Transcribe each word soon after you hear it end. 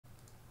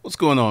What's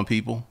going on,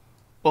 people?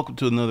 Welcome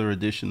to another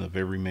edition of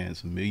Every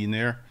Man's a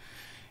Millionaire.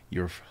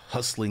 Your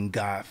hustling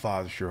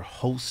godfather, your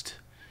host.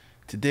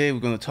 Today we're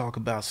going to talk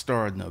about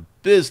starting a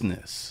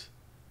business,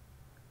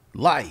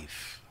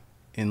 life,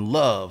 and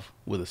love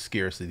with a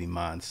scarcity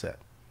mindset.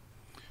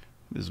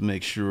 Let's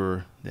make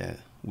sure that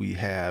we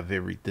have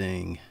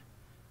everything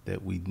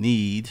that we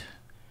need.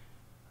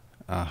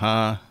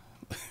 Let's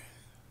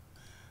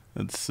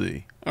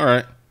see. All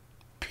right.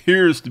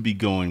 Appears to be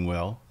going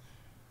well.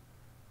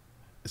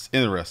 It's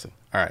interesting.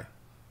 All right.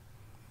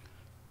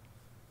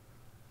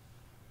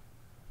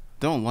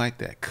 Don't like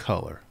that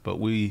color, but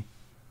we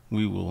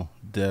will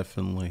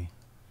definitely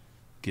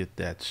get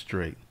that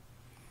straight.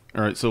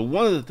 All right. So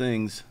one of the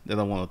things that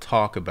I want to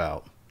talk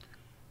about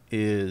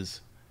is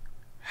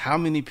how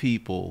many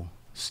people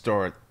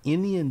start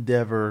any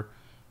endeavor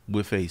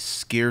with a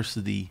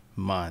scarcity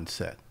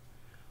mindset.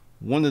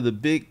 One of the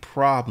big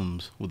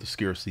problems with the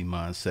scarcity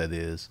mindset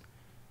is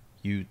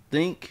you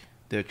think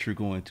that you're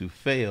going to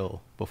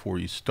fail before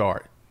you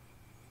start.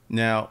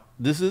 Now,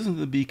 this isn't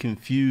to be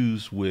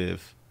confused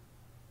with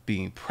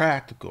being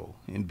practical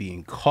and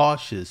being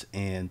cautious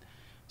and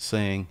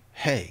saying,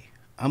 hey,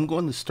 I'm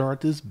going to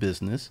start this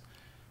business,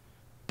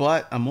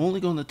 but I'm only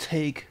going to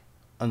take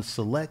a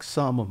select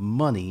sum of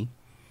money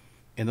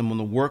and I'm going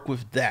to work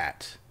with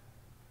that.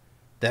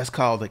 That's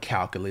called a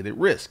calculated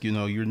risk. You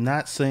know, you're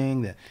not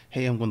saying that,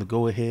 hey, I'm going to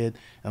go ahead,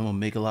 I'm going to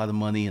make a lot of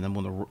money and I'm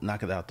going to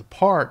knock it out the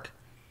park.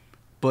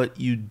 But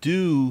you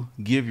do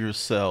give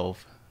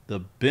yourself the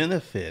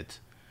benefit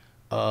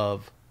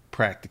of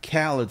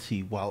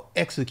practicality while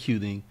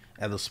executing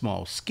at a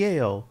small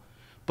scale.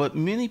 But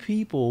many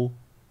people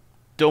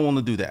don't want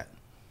to do that.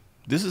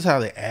 This is how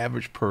the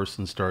average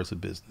person starts a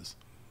business.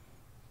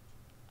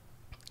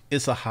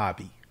 It's a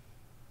hobby.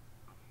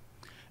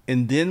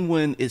 And then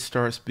when it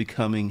starts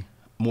becoming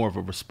more of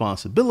a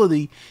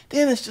responsibility,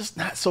 then it's just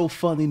not so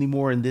fun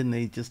anymore. And then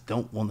they just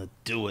don't want to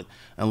do it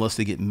unless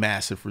they get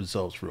massive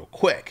results real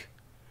quick.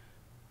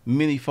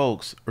 Many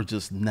folks are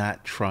just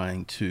not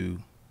trying to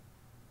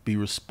be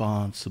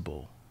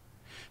responsible.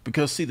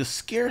 Because see, the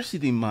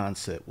scarcity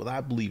mindset, what I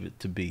believe it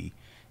to be,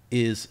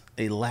 is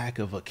a lack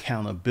of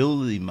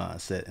accountability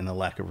mindset and a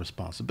lack of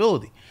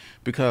responsibility.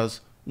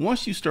 Because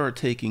once you start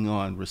taking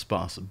on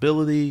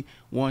responsibility,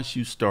 once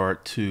you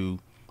start to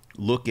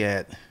look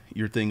at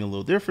your thing a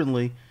little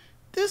differently,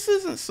 this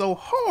isn't so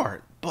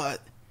hard. But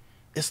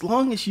as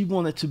long as you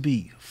want it to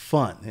be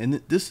fun,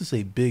 and this is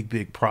a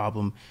big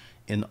problem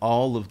in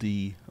all of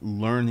the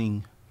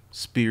learning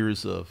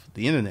spheres of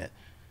the internet,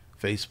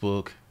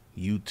 Facebook,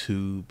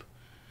 YouTube,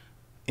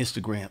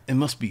 Instagram. It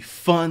must be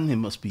fun. It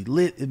must be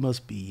lit. It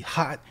must be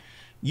hot.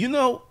 You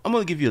know, I'm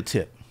going to give you a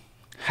tip.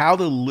 How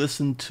to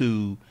listen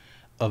to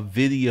a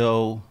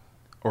video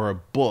or a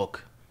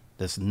book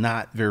that's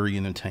not very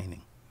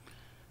entertaining.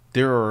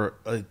 There are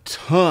a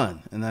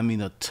ton, and I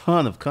mean a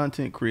ton of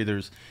content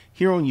creators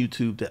here on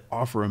YouTube that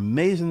offer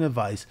amazing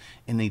advice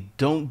and they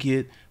don't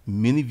get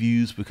many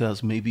views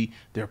because maybe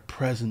their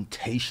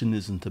presentation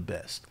isn't the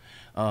best.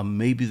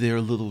 Maybe they're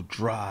a little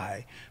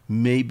dry.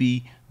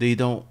 Maybe they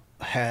don't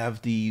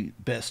have the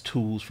best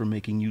tools for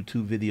making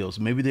YouTube videos.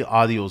 Maybe the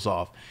audio's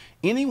off.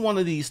 Any one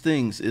of these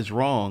things is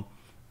wrong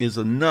is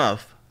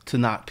enough to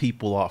knock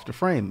people off the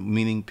frame,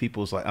 meaning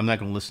people's like, I'm not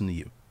going to listen to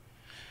you.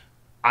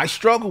 I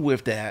struggle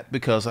with that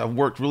because I've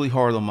worked really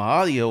hard on my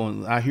audio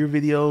and I hear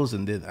videos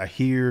and then I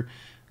hear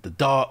the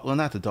dog, well,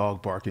 not the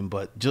dog barking,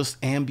 but just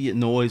ambient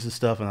noise and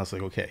stuff. And I was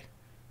like, okay.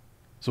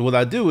 So what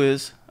I do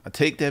is I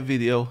take that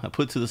video, I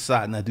put it to the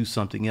side and I do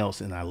something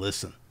else and I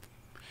listen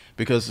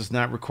because it's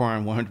not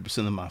requiring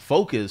 100% of my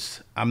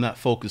focus. I'm not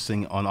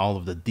focusing on all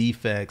of the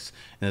defects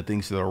and the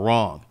things that are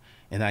wrong.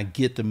 And I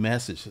get the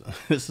message.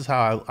 This is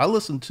how I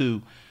listen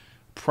to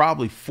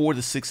probably 4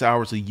 to 6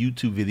 hours of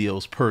YouTube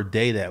videos per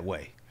day that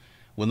way.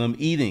 When I'm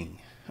eating,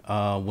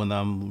 when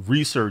I'm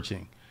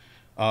researching,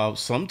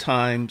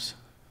 sometimes,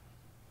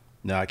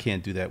 no, I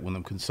can't do that when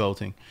I'm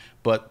consulting,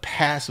 but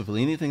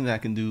passively, anything that I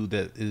can do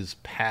that is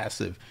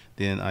passive,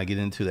 then I get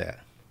into that.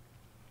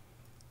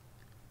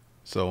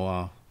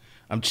 So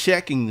I'm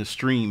checking the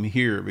stream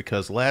here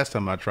because last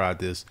time I tried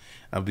this,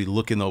 I'd be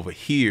looking over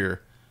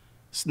here.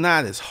 It's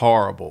not as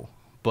horrible,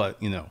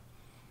 but you know.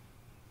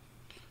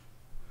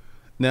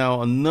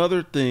 Now,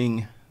 another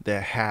thing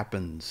that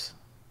happens,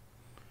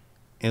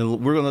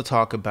 and we're going to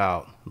talk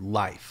about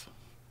life.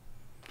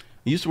 I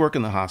used to work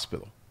in the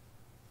hospital.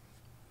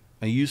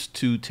 I used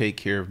to take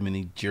care of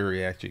many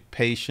geriatric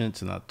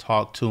patients and I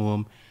talked to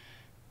them.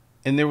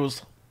 And there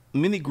was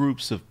many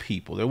groups of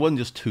people. There wasn't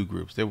just two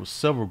groups. There were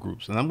several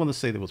groups. And I'm going to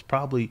say there was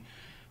probably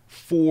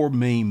 4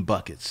 main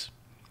buckets.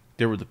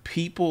 There were the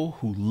people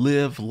who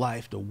lived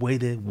life the way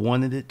they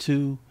wanted it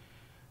to,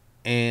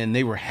 and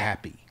they were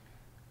happy.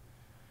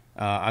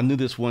 I knew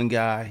this one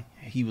guy.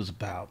 He was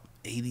about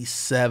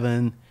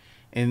 87.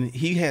 And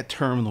he had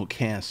terminal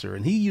cancer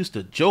and he used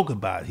to joke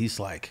about it. He's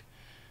like,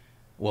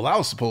 well, I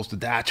was supposed to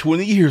die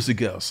 20 years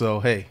ago. So,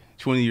 hey,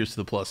 20 years to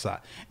the plus side.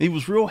 And he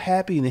was real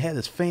happy and he had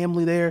his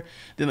family there.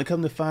 Then I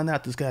come to find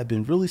out this guy had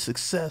been really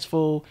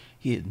successful.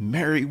 He had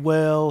married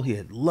well. He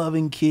had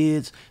loving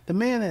kids. The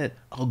man had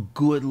a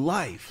good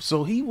life.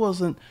 So he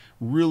wasn't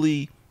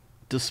really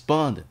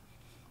despondent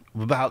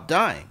about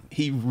dying.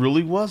 He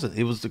really wasn't.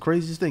 It was the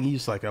craziest thing. He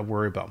was like, I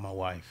worry about my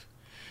wife.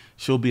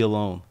 She'll be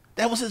alone.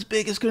 That was his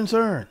biggest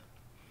concern.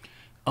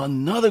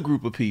 Another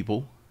group of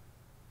people,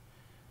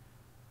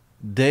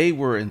 they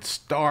were in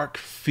stark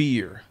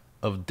fear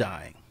of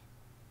dying.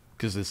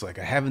 Because it's like,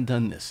 I haven't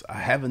done this. I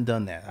haven't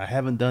done that. I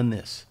haven't done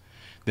this.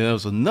 Then there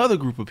was another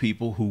group of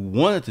people who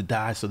wanted to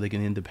die so they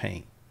can end the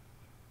pain.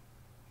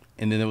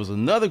 And then there was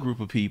another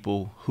group of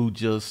people who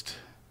just,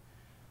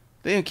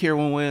 they didn't care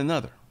one way or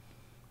another.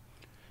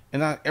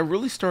 And I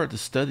really started to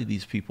study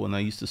these people, and I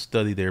used to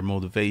study their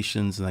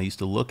motivations, and I used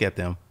to look at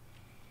them.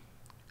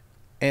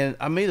 And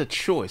I made a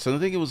choice. I don't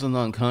think it was an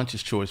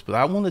unconscious choice, but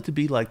I wanted to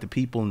be like the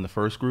people in the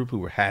first group who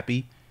were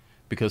happy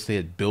because they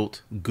had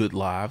built good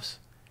lives.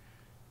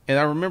 And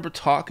I remember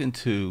talking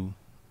to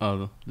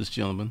this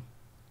gentleman,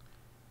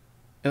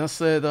 and I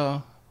said,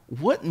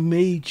 what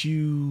made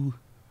you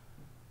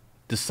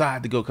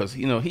decide to go? Because,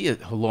 he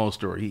had a long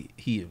story.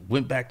 He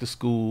went back to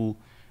school.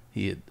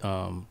 He had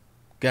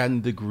gotten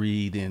a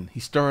degree. Then he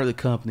started a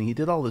company. He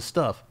did all this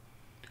stuff.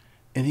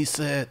 And he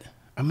said,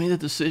 I made a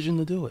decision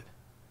to do it.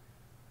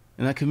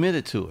 And I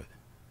committed to it.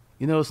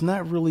 It's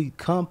not really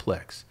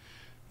complex.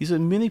 He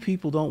said, many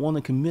people don't want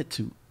to commit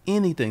to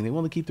anything. They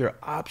want to keep their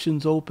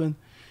options open.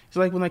 It's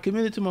like when I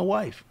committed to my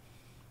wife,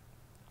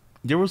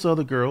 there was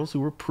other girls who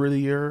were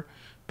prettier,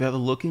 better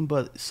looking,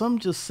 but some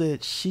just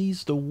said,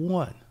 she's the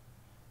one.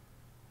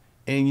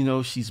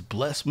 And, she's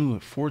blessed me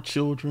with 4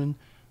 children.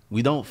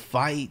 We don't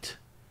fight.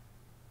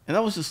 And I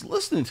was just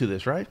listening to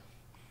this, right?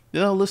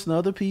 Then I listened to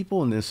other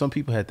people, and then some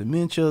people had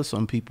dementia.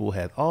 Some people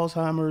had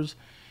Alzheimer's.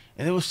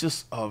 And it was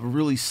just a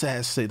really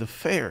sad state of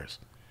affairs.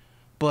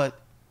 But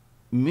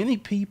many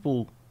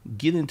people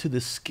get into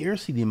this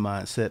scarcity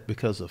mindset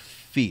because of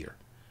fear.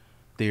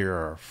 They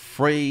are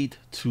afraid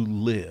to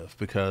live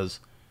because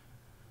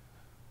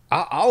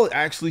I'll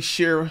actually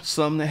share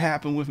something that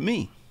happened with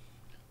me.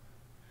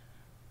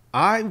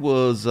 I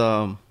was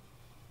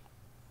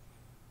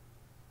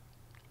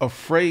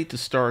afraid to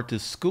start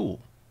this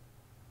school.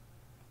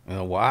 You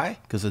know why?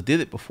 Because I did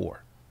it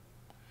before.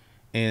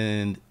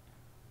 And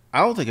I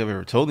don't think I've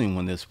ever told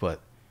anyone this, but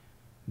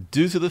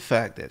due to the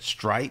fact that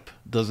Stripe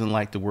doesn't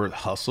like the word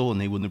hustle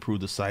and they wouldn't approve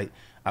the site,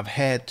 I've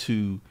had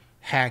to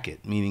hack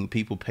it, meaning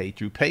people pay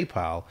through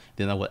PayPal.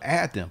 Then I would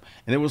add them.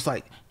 And there was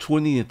like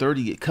 20 and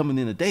 30 coming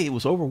in a day. It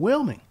was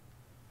overwhelming.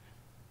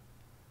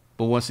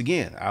 But once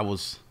again, I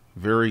was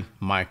very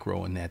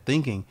micro in that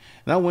thinking.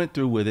 And I went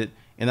through with it.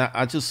 And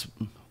I just,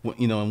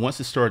 and once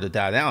it started to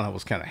die down, I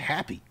was kind of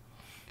happy.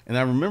 And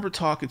I remember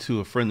talking to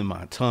a friend of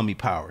mine, Tommy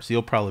Powers.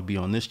 He'll probably be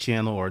on this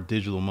channel or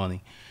Digital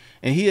Money.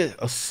 And he had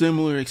a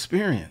similar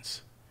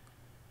experience.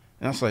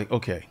 And I was like,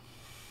 okay,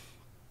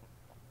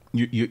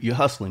 you're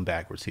hustling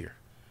backwards here.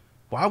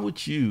 Why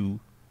would you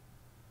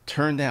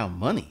turn down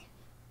money?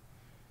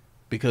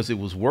 Because it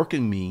was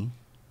working me.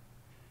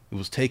 It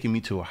was taking me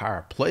to a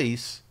higher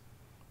place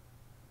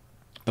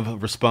of a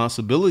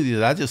responsibility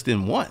that I just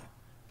didn't want.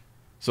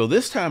 So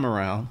this time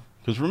around,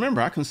 because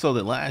remember, I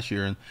consulted last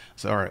year and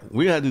said, all right,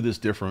 we got to do this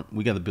different.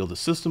 We got to build the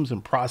systems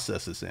and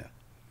processes in.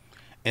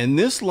 And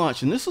this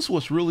launch, and this is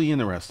what's really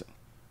interesting.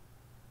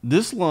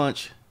 This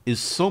launch is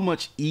so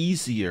much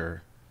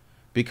easier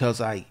because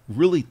I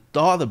really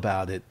thought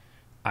about it.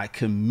 I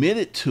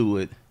committed to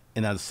it,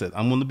 and I said,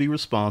 I'm going to be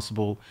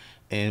responsible.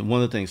 And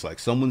one of the things, like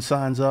someone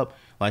signs up,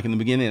 like in the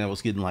beginning, I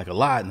was getting like a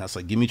lot, and I was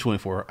like, give me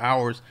 24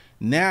 hours.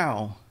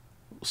 Now,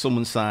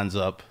 someone signs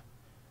up.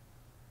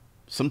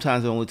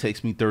 Sometimes it only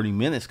takes me 30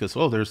 minutes because,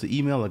 oh, there's the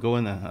email. I go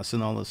in and I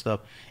send all this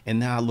stuff. And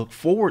now I look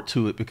forward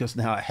to it because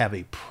now I have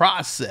a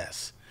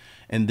process.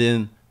 And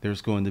then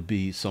there's going to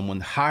be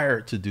someone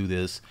hired to do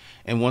this.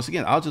 And once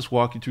again, I'll just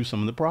walk you through some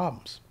of the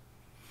problems.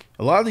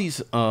 A lot of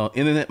these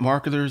internet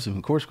marketers and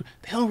of course,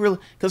 they don't really,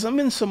 because I'm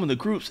in some of the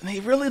groups and they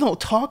really don't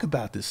talk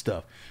about this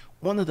stuff.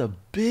 One of the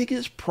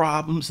biggest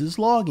problems is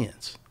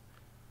logins.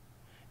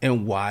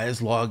 And why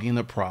is login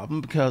a problem?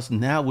 Because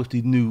now with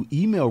the new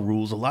email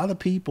rules, a lot of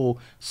people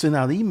send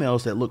out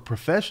emails that look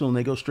professional and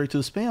they go straight to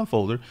the spam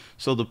folder.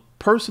 So the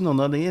person on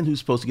the other end who's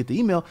supposed to get the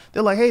email,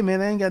 they're like, hey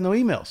man, I ain't got no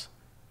emails.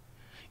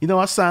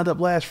 I signed up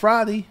last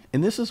Friday,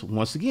 and this is,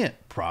 once again,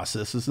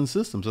 processes and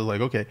systems. I was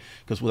like, okay,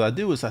 because what I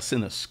do is I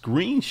send a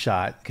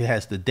screenshot. It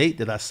has the date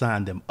that I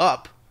signed them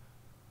up,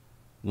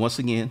 once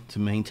again, to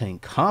maintain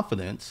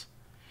confidence.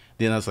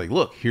 Then I was like,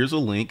 look, here's a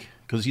link,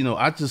 because,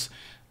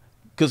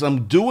 because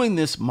I'm doing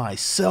this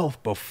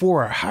myself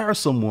before I hire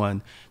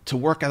someone to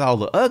work out all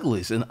the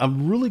uglies. And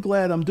I'm really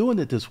glad I'm doing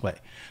it this way.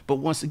 But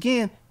once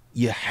again,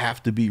 you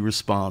have to be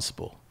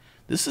responsible.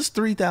 This is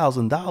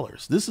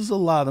 $3,000. This is a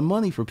lot of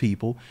money for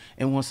people.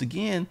 And once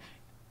again,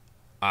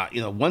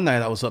 one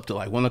night I was up to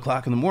like 1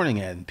 o'clock in the morning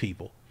adding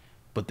people,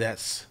 but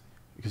that's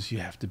because you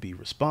have to be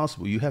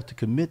responsible. You have to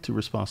commit to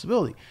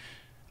responsibility.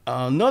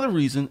 Another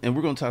reason, and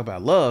we're going to talk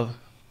about love.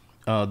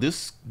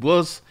 This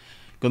was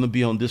going to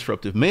be on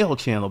Disruptive Male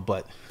channel,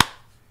 but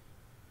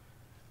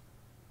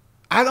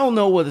I don't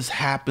know what has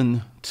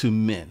happened to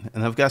men.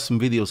 And I've got some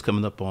videos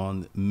coming up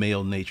on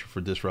male nature for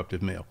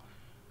Disruptive Male.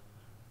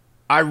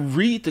 I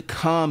read the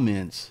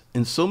comments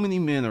and so many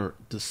men are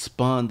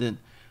despondent.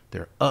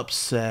 They're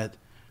upset.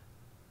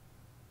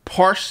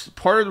 Part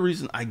of the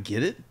reason, I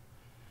get it,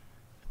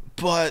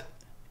 but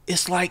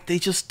it's like they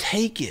just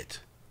take it.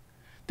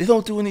 They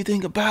don't do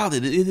anything about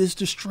it. It is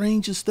the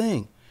strangest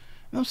thing.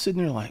 And I'm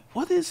sitting there like,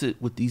 what is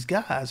it with these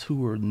guys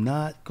who are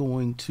not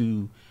going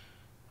to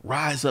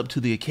rise up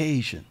to the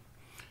occasion?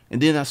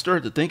 And then I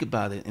started to think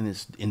about it, and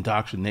it's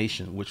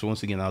indoctrination, which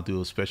once again, I'll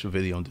do a special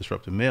video on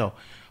Disruptive Male.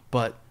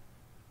 But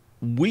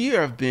we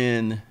have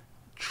been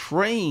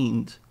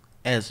trained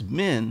as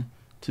men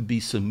to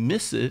be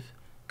submissive,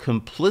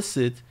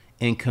 complicit,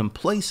 and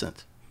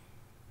complacent.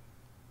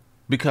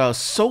 Because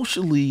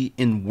socially,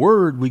 in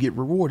word, we get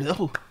rewarded.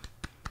 Oh,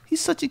 he's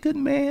such a good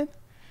man.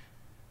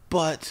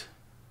 But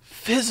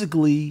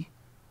physically,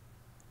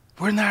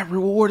 we're not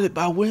rewarded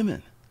by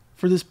women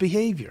for this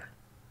behavior.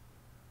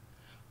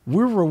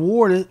 We're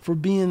rewarded for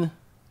being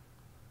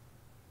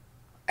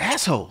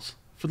assholes,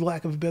 for the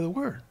lack of a better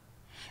word.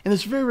 And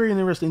it's very, very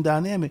interesting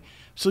dynamic.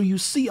 So you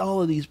see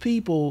all of these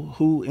people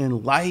who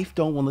in life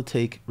don't want to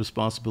take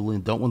responsibility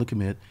and don't want to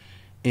commit.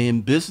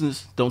 In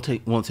business, want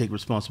to take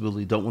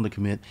responsibility, don't want to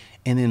commit.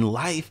 And in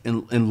life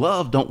and in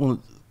love, don't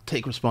want to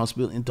take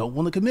responsibility and don't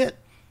want to commit.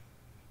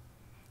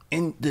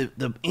 And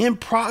the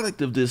end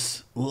product of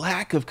this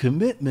lack of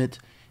commitment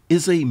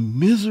is a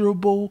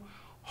miserable,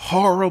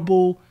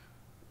 horrible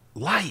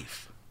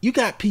life. You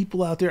got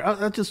people out there.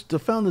 I just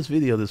found this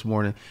video this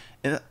morning,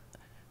 and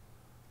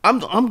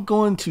I'm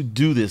going to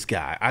do this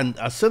guy.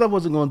 I said I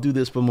wasn't going to do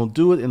this, but I'm going to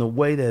do it in a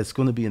way that's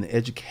going to be an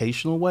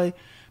educational way,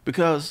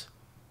 because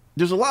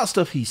there's a lot of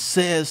stuff he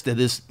says that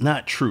is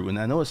not true. And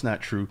I know it's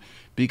not true,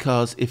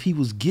 because if he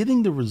was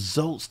getting the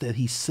results that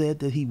he said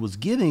that he was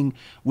getting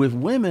with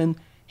women,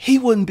 he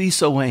wouldn't be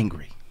so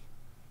angry.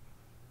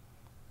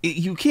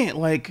 You can't,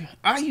 like,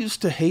 I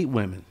used to hate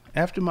women.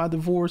 After my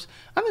divorce,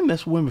 I didn't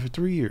mess with women for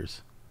 3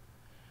 years.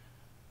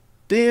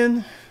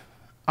 Then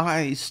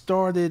I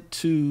started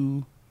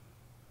to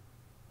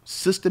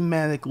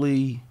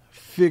systematically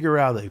figure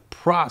out a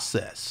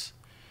process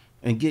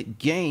and get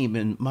game,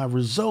 and my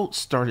results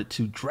started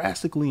to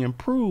drastically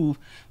improve.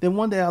 Then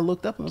one day I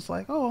looked up and was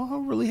like, oh, I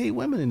don't really hate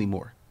women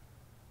anymore.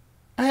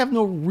 I have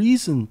no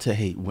reason to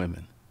hate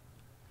women.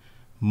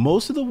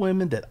 Most of the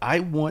women that I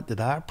want, that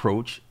I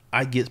approach,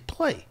 I get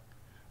play.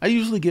 I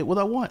usually get what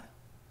I want.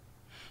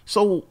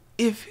 So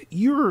if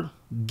you're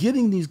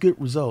getting these good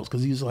results,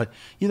 because he's like,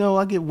 you know,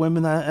 I get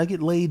women, I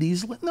get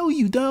ladies. No,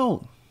 you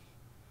don't.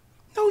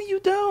 No, you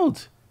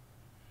don't.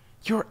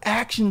 Your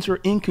actions are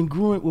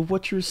incongruent with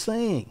what you're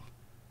saying.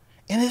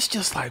 And it's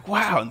just like,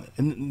 wow.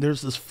 And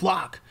there's this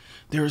flock.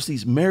 There's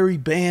these merry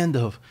band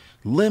of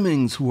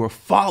lemmings who are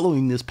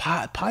following this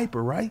Pied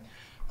Piper, right?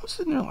 I'm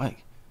sitting there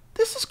like,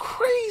 this is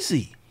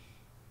crazy.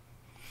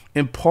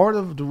 And part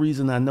of the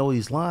reason I know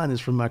he's lying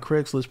is from my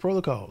Craigslist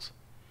protocols.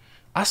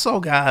 I saw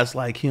guys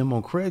like him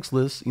on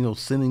Craigslist, you know,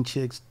 sending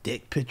chicks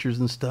dick pictures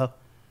and stuff.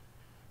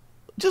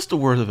 Just a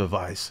word of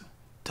advice.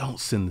 Don't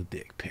send the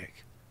dick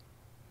pic.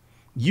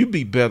 You'd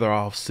be better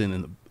off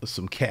sending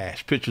some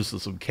cash, pictures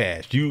of some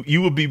cash.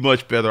 You would be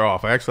much better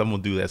off. Actually, I'm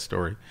going to do that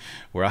story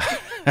where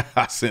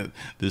I sent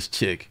this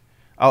chick.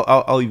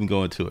 I'll even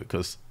go into it,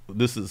 because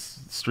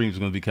stream's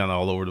going to be kind of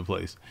all over the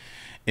place.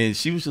 And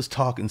she was just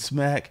talking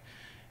smack.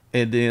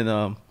 And then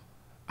I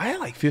had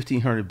like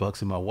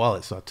 $1,500 in my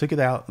wallet. So I took it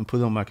out and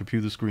put it on my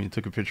computer screen,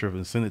 took a picture of it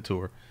and sent it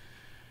to her.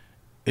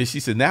 And she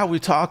said, now we're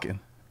talking.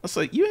 I was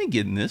like, you ain't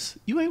getting this.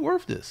 You ain't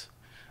worth this.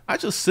 I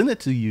just sent it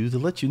to you to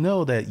let you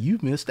know that you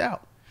missed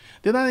out.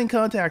 Then I didn't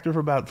contact her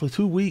for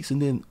 2 weeks.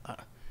 And then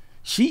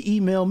she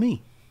emailed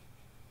me.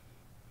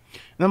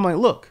 And I'm like,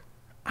 look,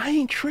 I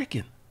ain't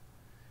tricking.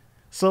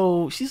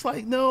 So she's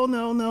like,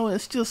 no.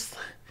 It's just,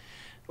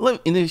 and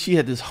then she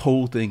had this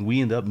whole thing.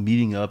 We ended up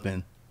meeting up,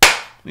 and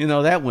you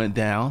know, that went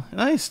down,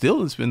 and I still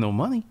didn't spend no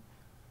money.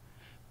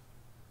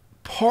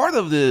 Part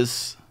of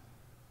this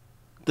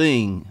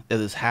thing that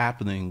is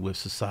happening with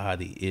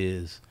society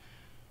is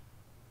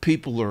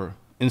people are,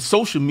 and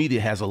social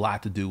media has a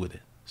lot to do with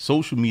it.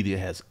 Social media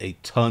has a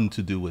ton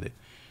to do with it.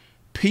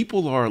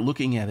 People are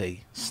looking at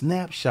a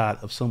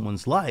snapshot of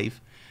someone's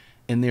life,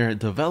 and they're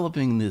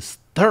developing this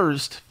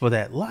thirst for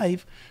that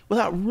life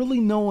without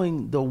really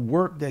knowing the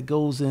work that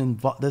goes in,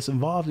 that's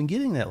involved in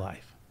getting that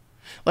life.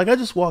 Like, I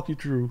just walked you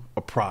through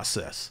a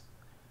process,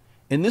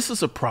 and this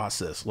is a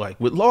process, like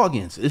with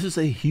logins. This is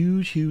a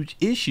huge, huge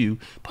issue,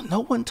 but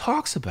no one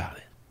talks about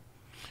it.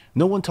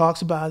 No one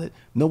talks about it.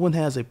 No one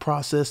has a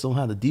process on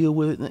how to deal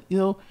with it. You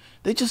know,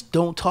 they just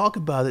don't talk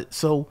about it.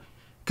 So,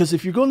 because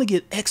if you're going to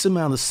get X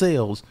amount of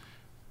sales,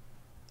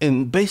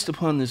 and based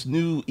upon this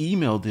new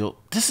email deal,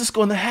 this is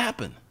going to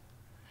happen.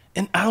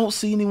 And I don't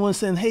see anyone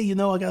saying, hey, you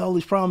know, I got all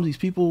these problems. These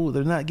people,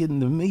 they're not getting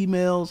the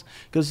emails.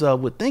 Because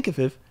with Think of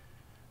It,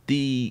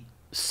 the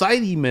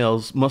site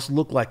emails must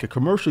look like a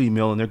commercial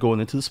email and they're going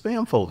into the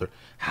spam folder.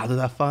 How did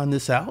I find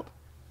this out?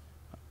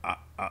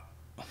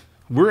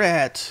 We're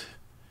at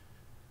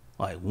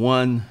like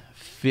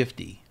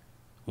 150,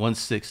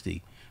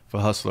 160 for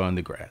Hustler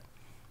Undergrad.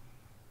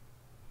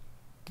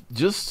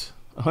 Just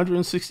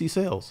 160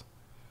 sales.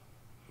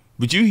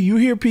 But you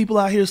hear people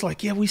out here, it's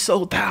like, yeah, we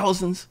sold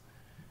thousands.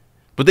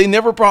 But they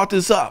never brought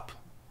this up.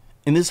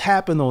 And this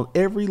happened on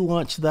every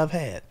lunch that I've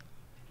had.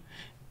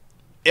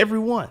 Every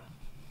one.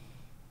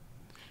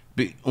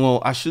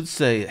 Well, I should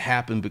say it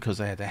happened because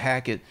I had to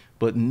hack it.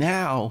 But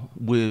now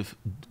with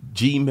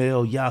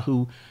Gmail,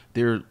 Yahoo,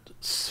 they're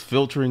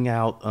filtering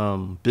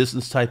out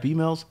business type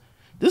emails.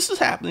 This is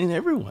happening to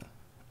everyone.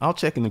 I'll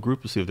check in the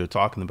group to see if they're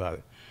talking about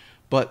it.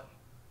 But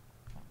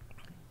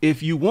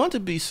if you want to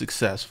be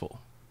successful,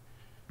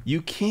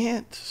 you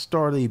can't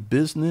start a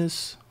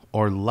business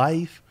or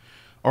life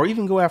or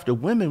even go after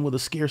women with a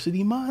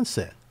scarcity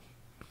mindset.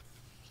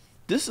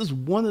 This is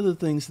one of the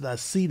things that I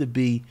see to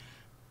be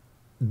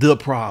the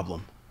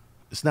problem.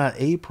 It's not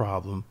a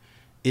problem,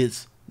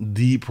 it's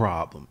the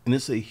problem. And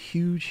it's a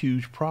huge,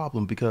 huge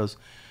problem because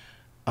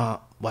I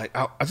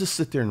just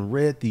sit there and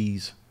read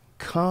these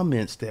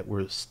comments that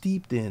were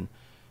steeped in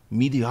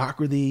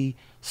mediocrity,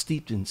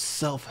 steeped in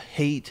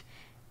self-hate,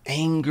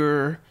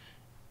 anger,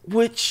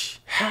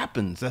 which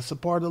happens. That's a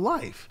part of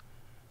life.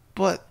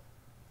 But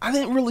I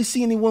didn't really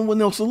see anyone with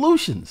no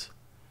solutions.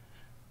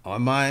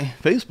 On my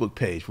Facebook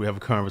page, we have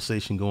a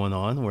conversation going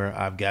on where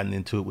I've gotten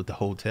into it with the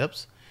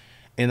Hoteps,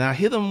 and I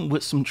hit them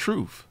with some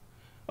truth.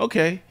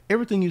 Okay,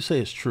 everything you say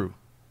is true.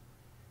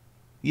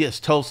 Yes,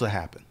 Tulsa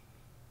happened.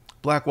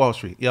 Black Wall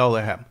Street, yeah, all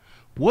that happened.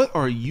 What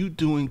are you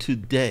doing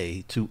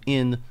today to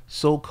end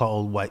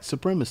so-called white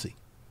supremacy?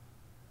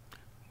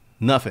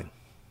 Nothing.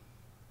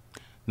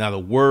 Not a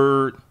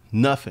word,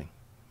 nothing.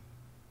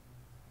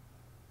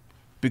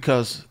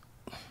 Because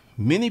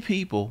many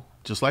people,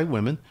 just like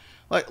women,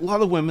 like a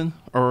lot of women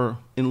are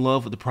in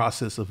love with the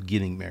process of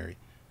getting married.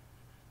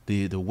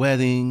 The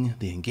wedding,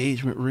 the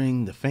engagement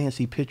ring, the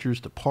fancy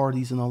pictures, the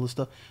parties and all this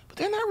stuff. But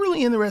they're not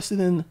really interested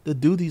in the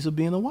duties of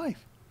being a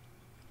wife.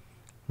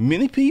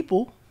 Many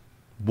people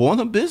want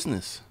a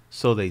business,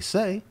 so they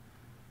say.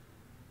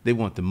 They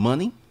want the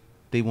money.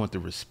 They want the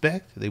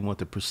respect. They want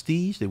the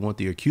prestige. They want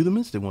the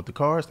accoutrements. They want the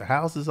cars, the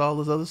houses, all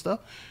this other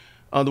stuff.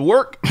 The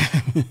work,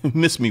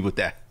 miss me with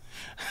that.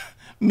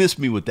 Miss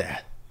me with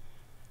that.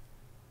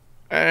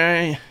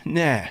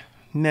 Nah.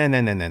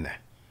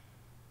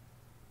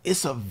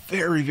 It's a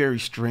very, very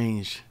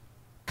strange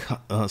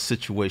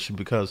situation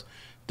because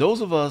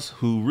those of us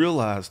who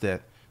realize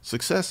that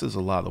success is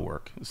a lot of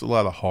work. It's a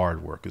lot of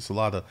hard work. It's a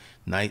lot of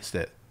nights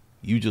that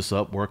you just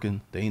up working.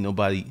 There ain't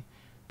nobody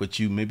but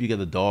you. Maybe you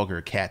got a dog or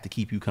a cat to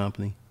keep you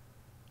company.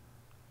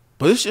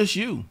 But it's just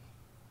you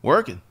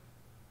working.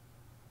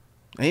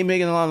 Ain't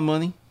making a lot of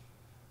money.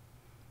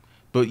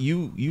 But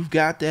you've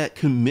got that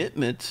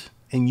commitment,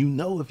 and you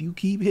know if you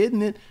keep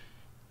hitting it,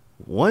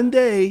 one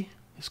day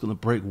it's going to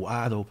break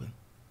wide open.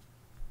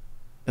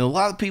 And a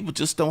lot of people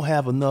just don't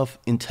have enough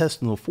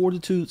intestinal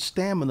fortitude,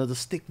 stamina to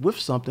stick with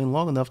something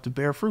long enough to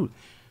bear fruit.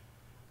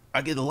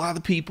 I get a lot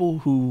of people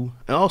who,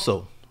 and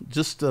also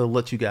just to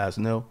let you guys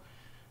know,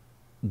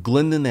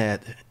 Glendon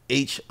at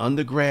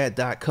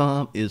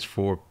hundergrad.com is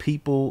for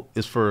people,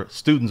 is for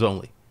students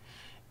only.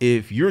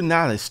 If you're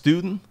not a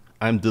student,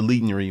 I'm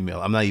deleting your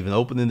email. I'm not even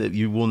opening it.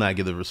 You will not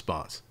get a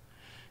response.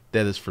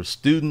 That is for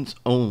students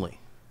only.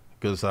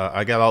 Because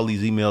I got all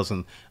these emails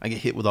and I get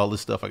hit with all this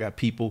stuff. I got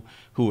people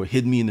who are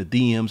hitting me in the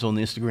DMs on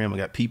Instagram. I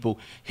got people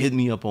hitting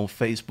me up on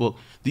Facebook.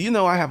 Do you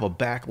know I have a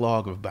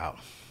backlog of about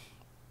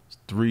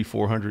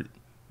 300-400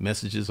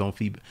 messages on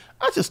feedback?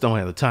 I just don't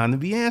have the time to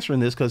be answering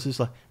this because it's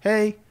like,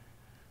 hey,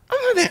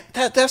 I'm not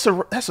that's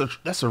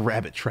a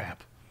rabbit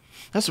trap.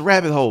 That's a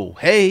rabbit hole.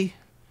 Hey,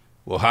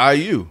 well, how are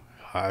you?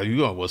 How are you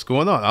going? What's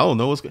going on? I don't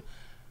know what's going.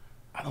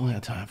 I don't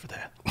have time for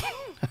that.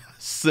 I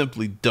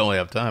simply don't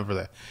have time for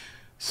that.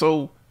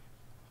 So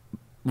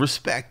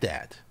respect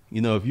that.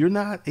 You know, if you're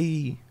not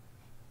a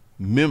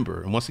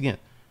member, and once again,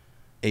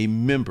 a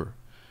member,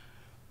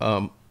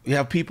 you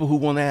have people who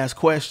want to ask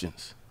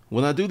questions.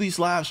 When I do these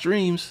live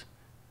streams,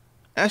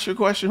 ask your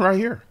question right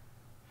here.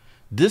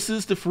 This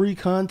is the free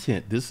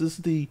content. This is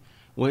the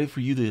way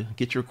for you to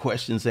get your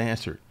questions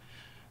answered,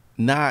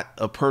 not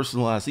a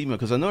personalized email.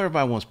 Because I know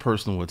everybody wants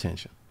personal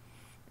attention,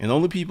 and the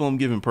only people I'm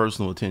giving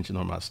personal attention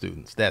are my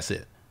students. That's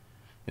it.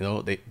 You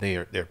know,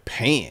 they're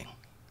paying.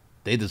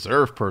 They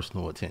deserve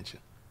personal attention.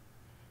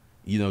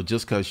 You know,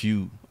 just because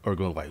you are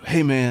going like,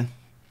 hey, man,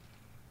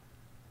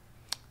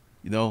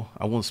 you know,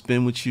 I want to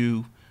spend with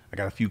you. I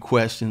got a few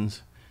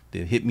questions.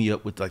 Then hit me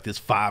up with like this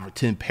 5 or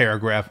 10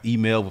 paragraph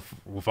email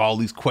with all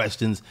these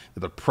questions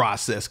that are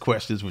process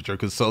questions, which are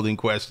consulting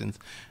questions.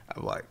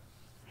 I'm like,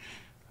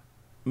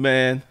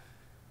 man,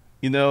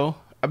 you know,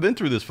 I've been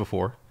through this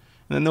before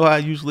and I know how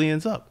it usually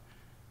ends up.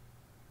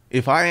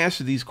 If I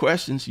answer these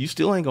questions, you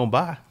still ain't going to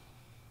buy.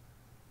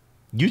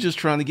 You just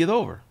trying to get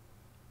over.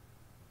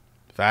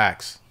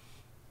 Facts.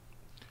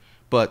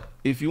 But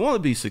if you want to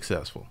be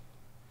successful,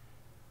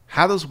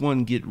 How does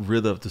one get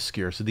rid of the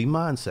scarcity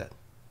mindset?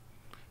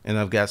 And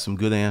I've got some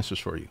good answers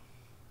for you.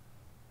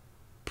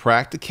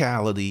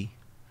 Practicality,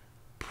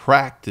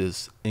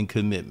 practice, and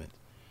commitment.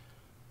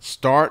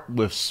 Start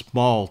with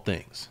small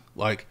things.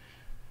 Like,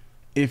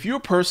 if you're a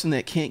person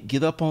that can't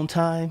get up on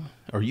time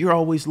or you're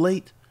always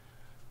late,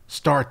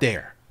 start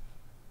there.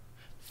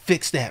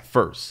 Fix that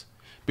first.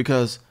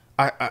 Because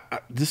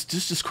this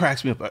just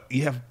cracks me up.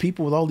 You have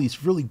people with all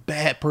these really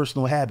bad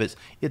personal habits,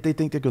 yet they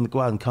think they're going to go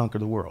out and conquer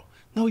the world.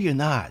 No, you're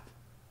not.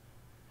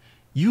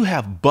 You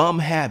have bum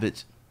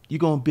habits. You're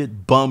going to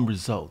get bum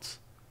results.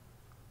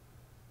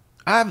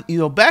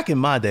 Back in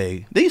my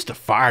day, they used to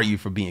fire you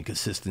for being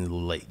consistently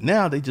late.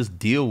 Now they just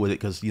deal with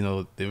it because,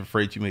 they're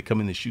afraid you may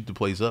come in and shoot the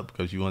place up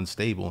because you're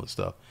unstable and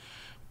stuff.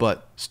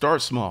 But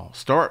start small.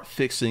 Start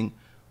fixing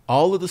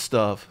all of the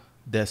stuff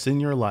that's in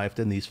your life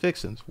that needs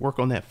fixing. Work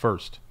on that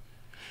first.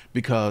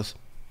 Because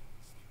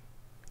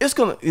it's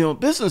going to,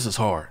 business is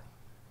hard.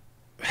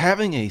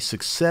 Having a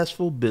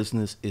successful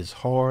business is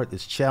hard.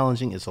 It's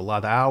challenging. It's a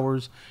lot of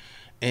hours.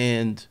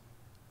 And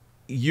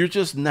you're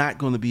just not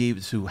going to be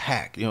able to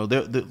hack.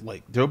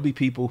 There'll be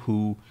people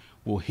who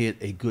will hit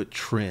a good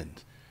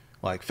trend.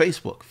 Like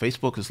Facebook.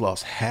 Facebook has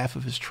lost half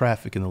of its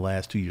traffic in the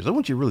last 2 years. I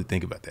want you to really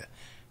think about that.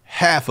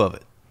 Half of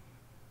it.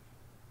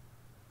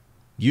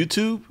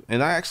 YouTube,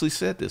 and I actually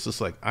said this,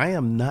 it's like, I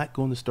am not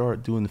going to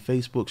start doing the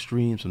Facebook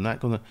streams. I'm not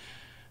going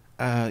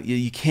to,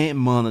 you can't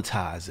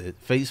monetize it.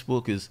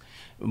 Facebook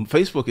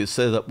is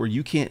set up where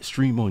you can't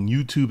stream on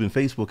YouTube and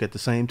Facebook at the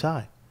same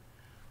time.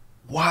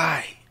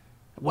 Why?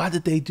 Why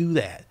did they do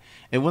that?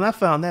 And when I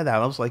found that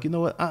out, I was like, you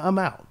know what? I'm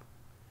out.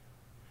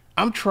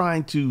 I'm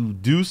trying to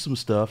do some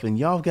stuff, and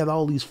y'all got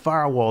all these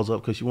firewalls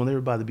up because you want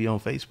everybody to be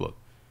on Facebook.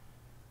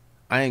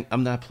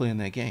 I'm not playing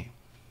that game.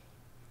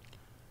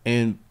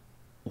 And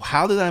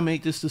how did I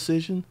make this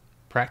decision?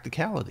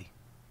 Practicality.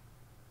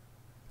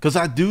 Because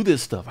I do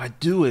this stuff. I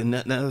do it. And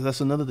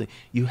that's another thing.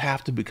 You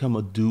have to become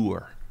a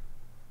doer.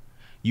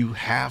 You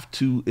have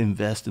to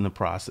invest in the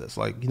process.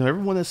 Like,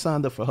 everyone that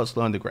signed up for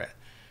Hustler Undergrad,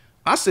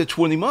 I said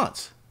 20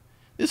 months.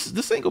 This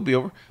ain't going to be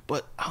over.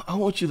 But I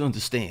want you to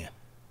understand.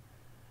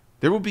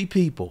 There will be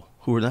people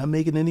who are not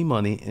making any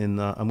money.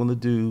 And I'm going to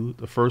do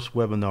the first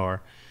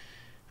webinar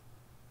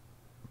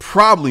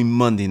probably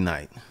Monday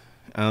night.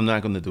 I'm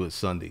not going to do it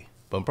Sunday.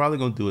 But I'm probably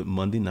going to do it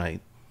Monday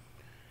night.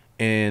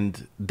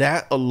 And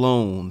that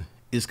alone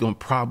is going to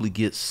probably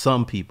get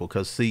some people.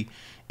 Because, see,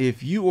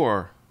 if you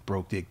are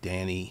Broke Dick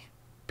Danny,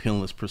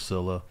 Pinless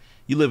Priscilla,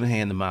 you live in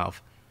hand to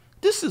mouth,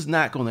 this is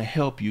not going to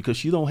help you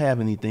because you don't have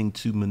anything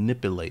to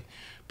manipulate.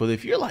 But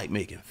if you're like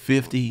making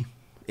 50,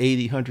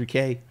 80,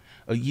 100K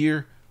a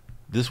year,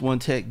 this one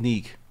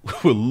technique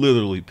will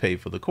literally pay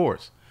for the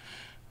course.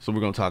 So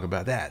we're going to talk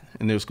about that.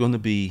 And there's going to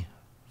be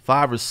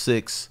 5 or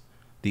 6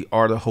 the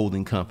Art of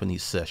Holding Company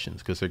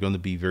sessions because they're going to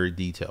be very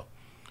detailed.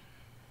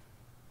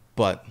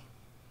 But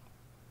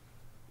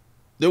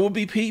there will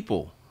be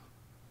people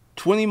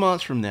 20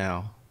 months from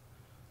now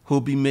who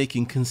will be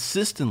making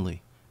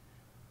consistently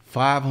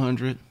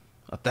 $500,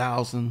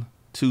 $1,000,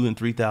 $2,000 and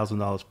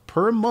 $3,000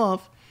 per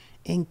month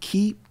and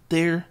keep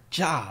their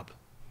job.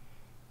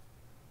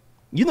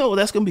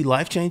 That's going to be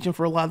life changing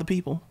for a lot of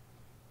people.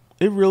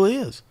 It really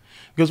is.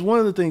 Because one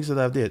of the things that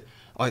I did,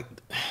 like,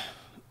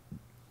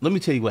 let me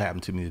tell you what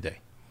happened to me today.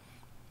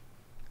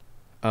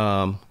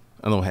 I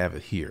don't have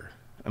it here.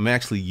 I'm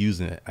actually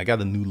using it. I got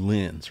a new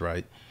lens,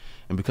 right?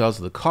 And because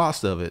of the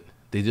cost of it,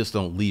 they just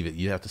don't leave it.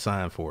 You have to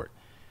sign for it.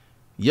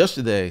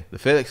 Yesterday, the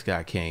FedEx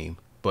guy came,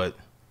 but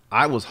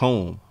I was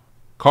home.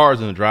 Car's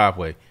in the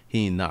driveway.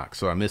 He ain't knocked,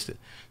 so I missed it.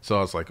 So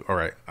I was like, all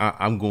right,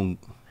 I'm going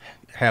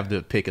to have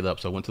to pick it up.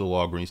 So I went to the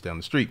Walgreens down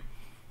the street.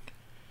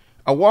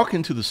 I walk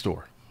into the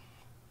store.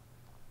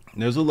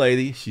 And there's a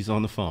lady. She's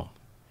on the phone.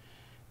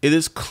 It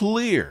is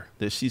clear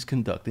that she's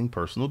conducting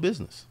personal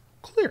business.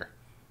 Clear.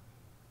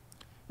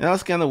 And I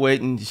was kind of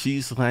waiting.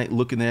 She's like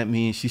looking at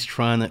me and she's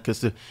trying to,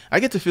 because I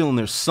get the feeling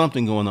there's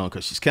something going on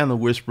because she's kind of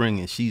whispering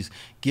and she's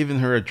giving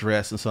her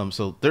address and something.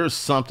 So there's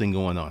something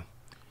going on.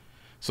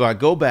 So I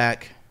go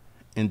back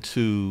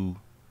into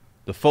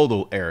the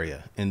photo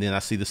area and then I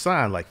see the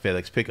sign like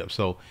FedEx pickup.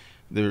 So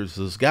there's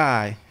this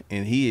guy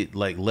and he had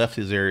like left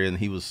his area and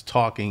he was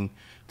talking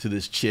to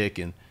this chick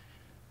and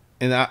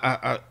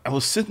I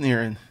was sitting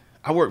there and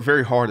I worked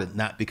very hard at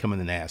not becoming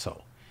an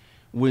asshole.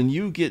 When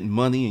you get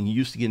money and you're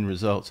used to getting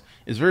results,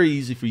 it's very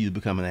easy for you to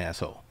become an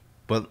asshole.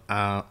 But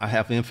I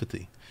have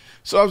empathy.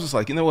 So I was just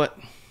like, you know what?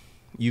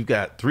 You've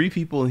got 3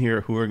 people in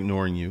here who are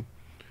ignoring you.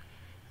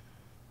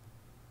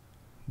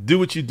 Do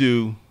what you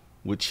do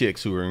with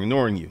chicks who are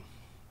ignoring you.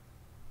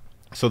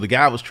 So the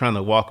guy was trying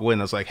to walk away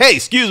and I was like, hey,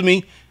 excuse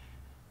me.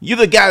 You're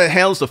the guy that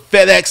handles the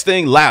FedEx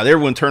thing? Loud.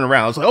 Everyone turned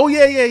around. I was like, oh,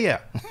 yeah.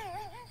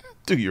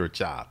 Do your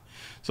job.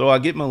 So I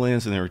get my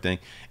lens and everything.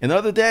 And the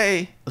other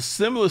day, a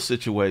similar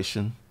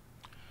situation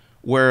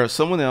where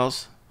someone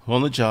else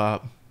on the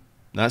job,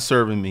 not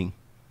serving me,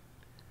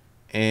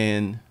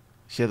 and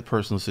she had a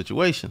personal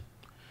situation.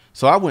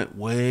 So I went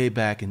way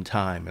back in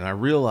time and I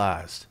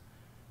realized,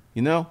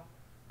 that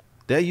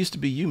used to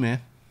be you,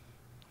 man.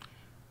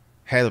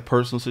 had a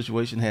personal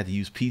situation, had to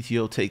use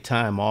PTO, take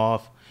time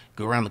off,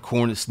 go around the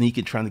corner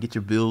sneaking, trying to get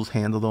your bills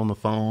handled on the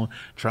phone,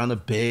 trying to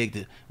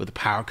beg with the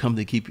power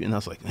company to keep you. And I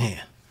was like,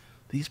 man,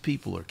 these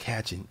people are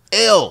catching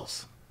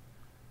L's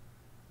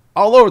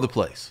all over the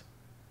place.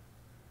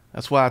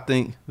 That's why I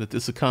think that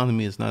this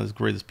economy is not as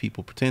great as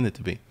people pretend it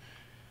to be.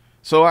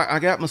 So I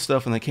got my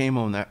stuff and I came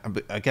home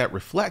and I got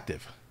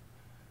reflective.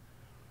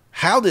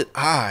 How did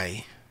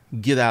I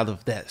get out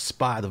of that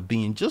spot of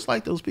being just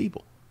like those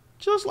people?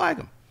 Just like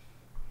them.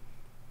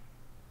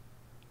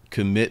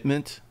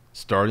 Commitment,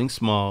 starting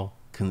small,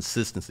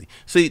 consistency.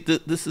 See,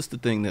 this is the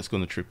thing that's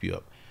going to trip you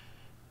up.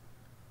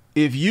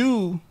 If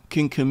you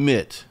can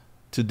commit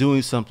to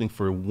doing something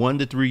for 1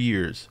 to 3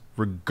 years,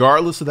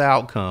 regardless of the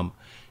outcome,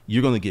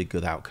 you're going to get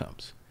good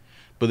outcomes.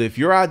 But if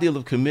your ideal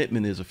of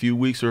commitment is a few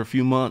weeks or a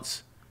few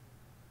months,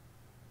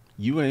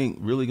 you ain't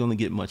really going to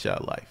get much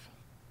out of life.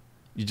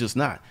 You're just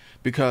not,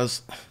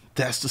 because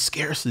that's the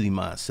scarcity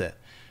mindset.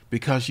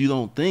 Because you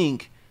don't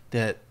think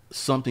that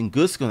something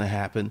good's going to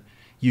happen,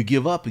 you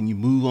give up and you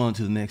move on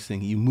to the next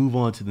thing. You move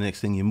on to the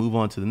next thing. You move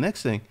on to the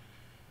next thing.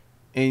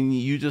 And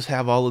you just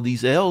have all of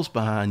these L's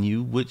behind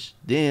you, which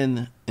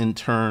then in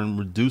turn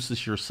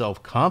reduces your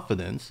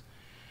self-confidence.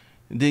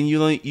 Then you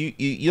don't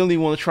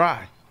even want to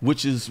try,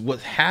 which is what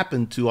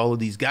happened to all of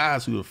these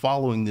guys who are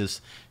following this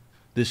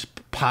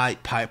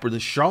Piper,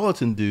 this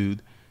charlatan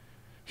dude.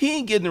 He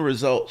ain't getting the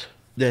results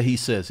that he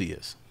says he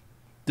is.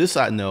 This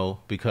I know,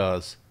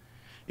 because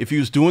if he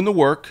was doing the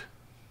work,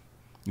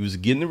 he was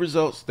getting the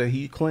results that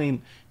he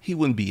claimed, he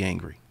wouldn't be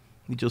angry.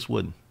 He just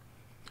wouldn't.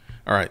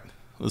 All right,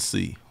 let's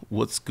see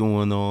what's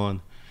going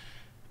on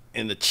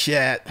in the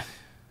chat.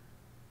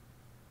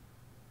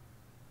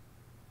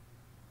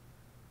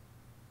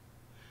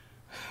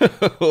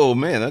 Oh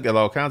man, I got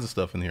all kinds of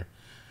stuff in here.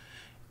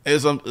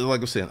 As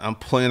like I said, I'm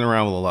playing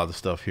around with a lot of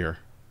stuff here.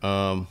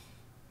 And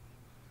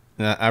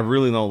I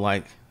really don't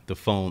like the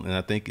phone, and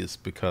I think it's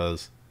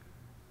because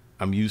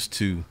I'm used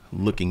to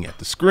looking at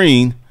the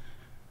screen.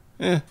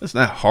 It's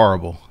not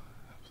horrible.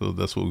 So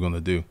that's what we're going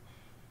to do.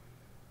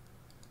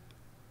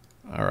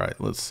 All right,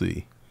 let's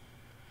see.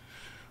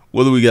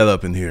 What do we got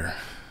up in here?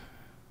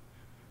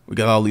 We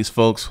got all these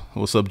folks.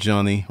 What's up,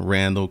 Johnny,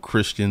 Randall,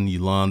 Christian,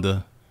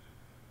 Yolanda,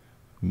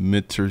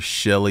 Mitter,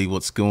 Shelley?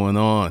 What's going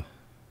on?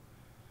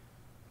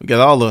 We got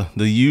all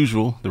the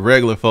usual, the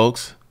regular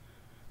folks.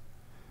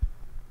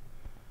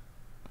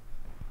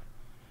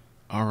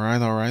 All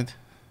right, all right.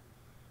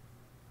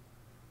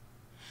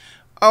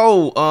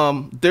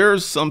 Oh,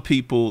 there's some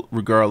people,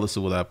 regardless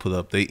of what I put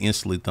up, they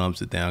instantly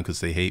thumbs it down because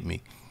they hate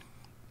me.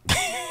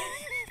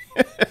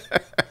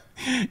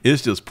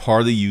 It's just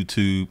part of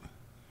YouTube.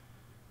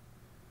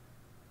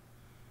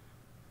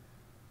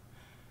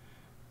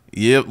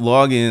 Yep,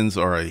 logins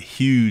are a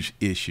huge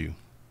issue.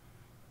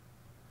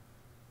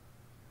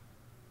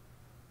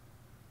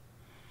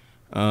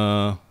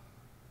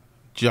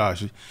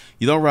 Josh,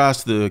 you don't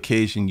rise to the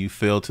occasion, you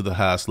fail to the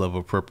highest level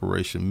of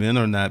preparation. Men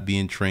are not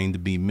being trained to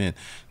be men.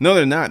 No,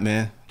 they're not,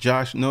 man.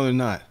 Josh, no, they're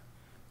not.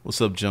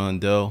 What's up, John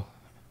Doe?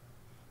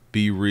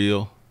 Be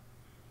real.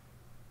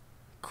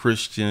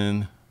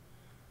 Christian.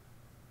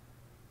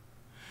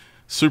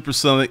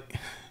 Supersonic.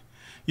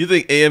 You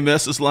think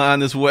AMS is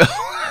lying as well?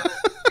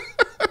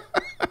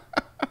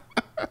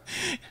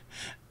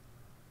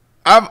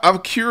 I'm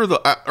curious.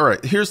 All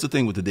right, here's the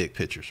thing with the dick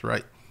pictures,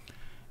 right?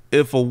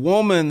 If a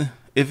woman,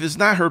 if it's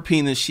not her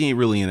penis, she ain't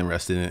really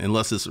interested in it,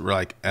 unless it's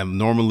like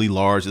abnormally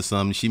large or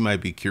something. She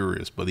might be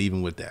curious, but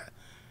even with that.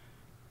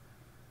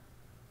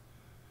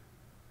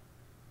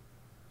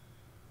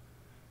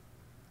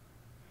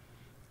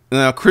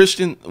 Now,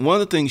 Christian, one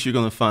of the things you're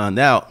going to find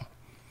out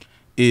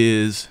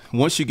is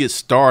once you get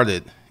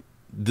started,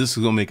 this is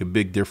going to make a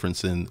big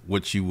difference in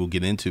what you will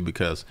get into,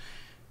 because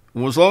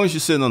as long as you're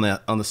sitting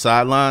on the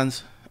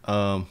sidelines,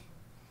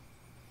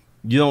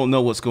 you don't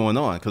know what's going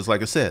on. Because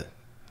like I said,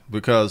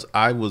 because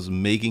I was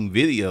making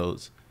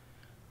videos,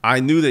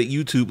 I knew that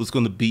YouTube was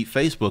going to beat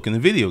Facebook in the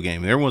video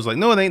game. And everyone's like,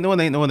 no, it ain't, no, it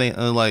ain't, no, it ain't.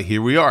 And I'm like,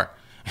 here we are.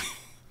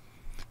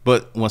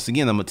 But once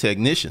again, I'm a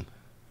technician.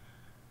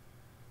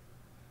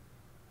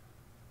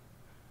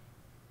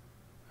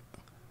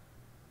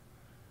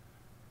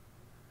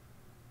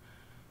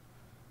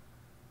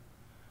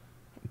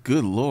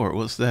 Good Lord,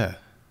 what's that?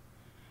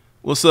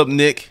 What's up,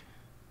 Nick?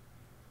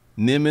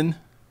 Niman?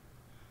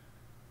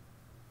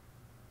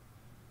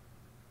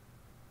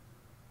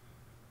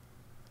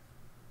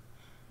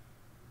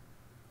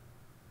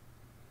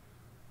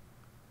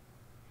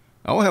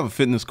 I don't have a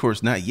fitness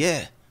course. Not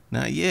yet.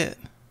 Not yet.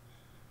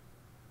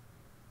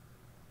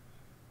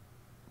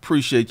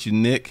 Appreciate you,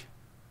 Nick.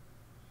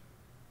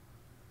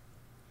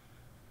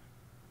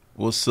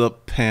 What's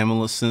up,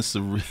 Pamela? Since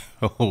the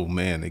oh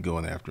man, they're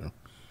going after him.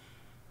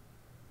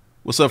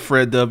 What's up,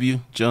 Fred W?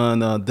 John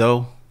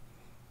Doe.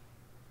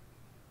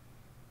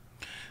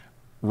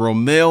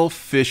 Romel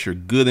Fisher,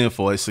 good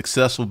info. A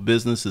successful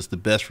business is the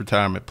best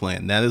retirement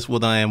plan. That is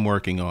what I am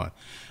working on.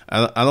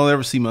 I don't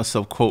ever see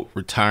myself, quote,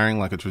 retiring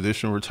like a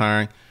traditional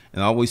retiring,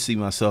 and I always see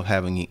myself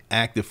having an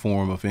active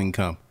form of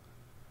income.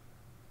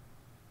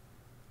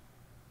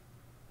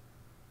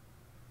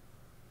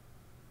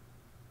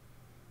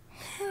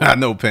 I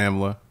know,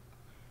 Pamela.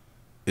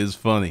 It's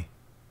funny.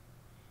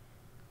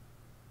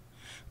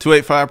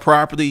 285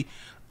 property.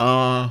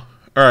 All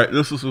right,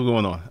 this is what's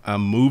going on.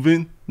 I'm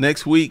moving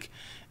next week,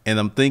 and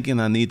I'm thinking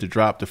I need to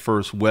drop the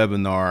first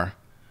webinar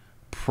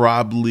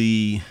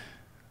probably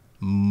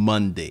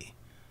Monday,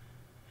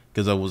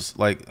 because I was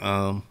like,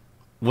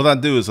 what I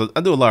do is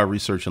I do a lot of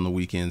research on the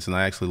weekends, and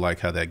I actually like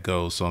how that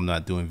goes, so I'm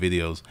not doing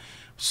videos.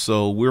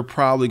 So we're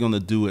probably going to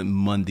do it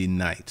Monday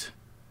night,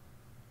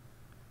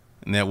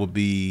 and that will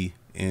be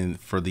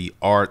for the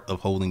art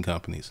of holding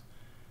companies.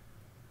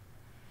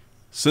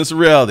 Sense of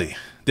reality.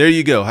 There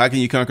you go. How can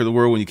you conquer the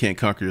world when you can't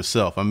conquer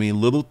yourself? I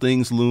mean, little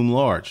things loom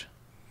large.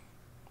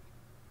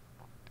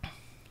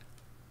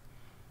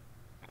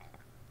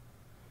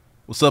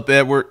 What's up,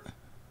 Edward?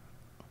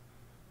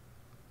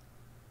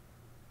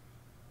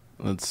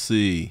 Let's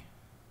see.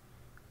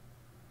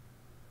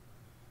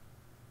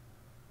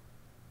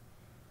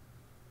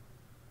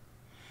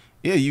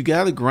 Yeah, you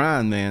got to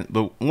grind, man.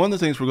 But one of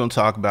the things we're going to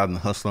talk about in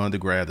Hustle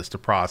Undergrad is the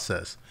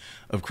process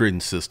of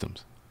creating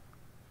systems.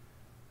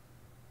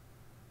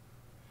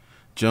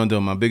 John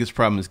Doe, my biggest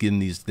problem is getting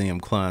these damn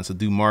clients to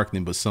do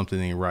marketing, but something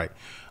ain't right.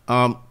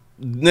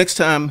 Next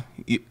time,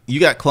 you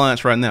got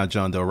clients right now,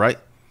 John Doe, right?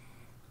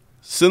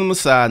 Send them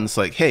aside and it's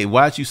like, hey,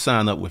 why'd you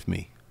sign up with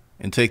me?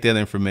 And take that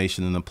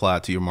information and apply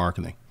it to your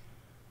marketing.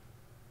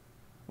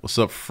 What's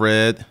up,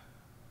 Fred?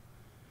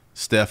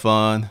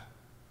 Stefan?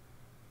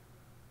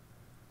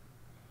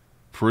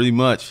 Pretty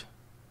much.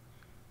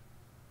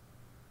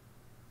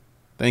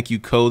 Thank you,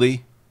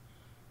 Cody.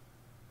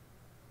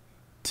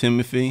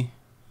 Timothy.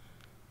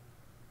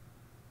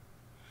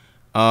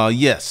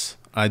 Yes,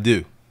 I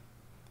do.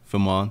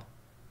 Famon.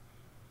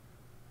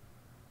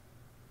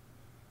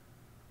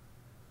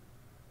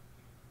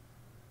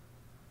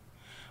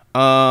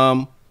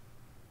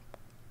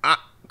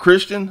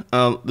 Christian,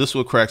 this is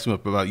what cracks me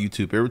up about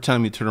YouTube. Every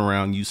time you turn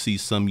around, you see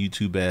some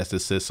YouTube ads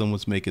that says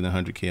someone's making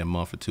 100K a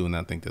month or two, and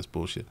I think that's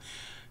bullshit.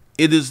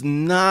 It is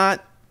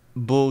not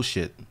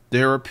bullshit.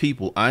 There are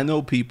people, I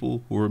know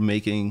people who are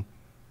making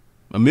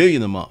 $1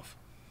 million a month,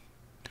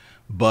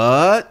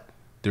 but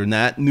they're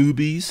not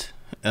newbies.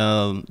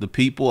 The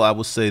people, I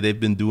would say they've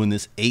been doing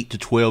this 8 to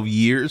 12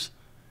 years.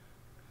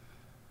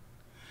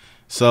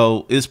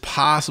 So it's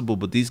possible,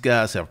 but these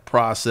guys have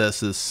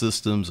processes,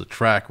 systems, a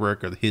track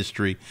record,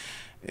 history.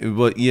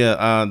 But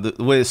yeah,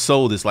 the way it's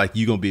sold is like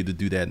you're going to be able to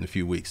do that in a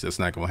few weeks. That's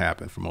not going to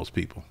happen for most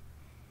people.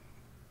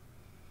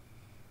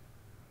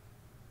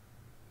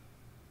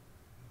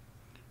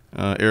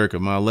 Erica,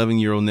 my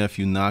 11-year-old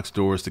nephew knocks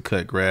doors to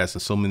cut grass,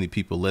 and so many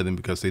people let him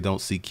because they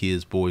don't see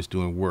kids, boys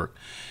doing work.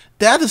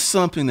 That is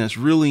something that's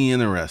really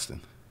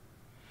interesting.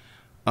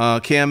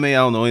 Cam May, I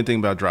don't know anything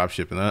about drop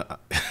shipping.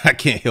 I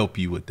can't help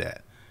you with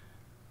that.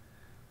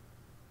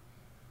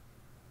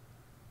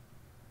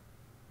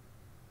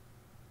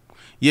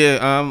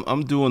 Yeah,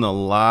 I'm doing a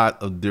lot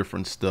of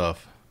different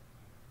stuff.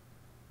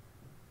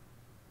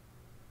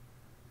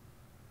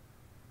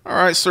 All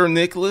right, Sir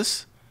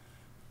Nicholas.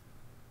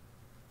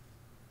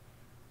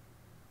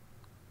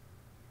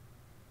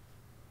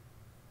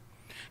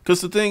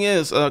 Because the thing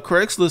is,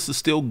 Craigslist is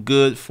still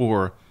good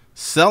for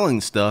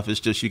selling stuff. It's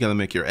just you got to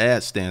make your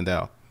ads stand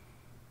out.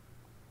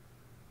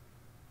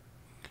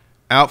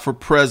 Out for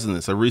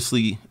presidents. I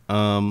recently,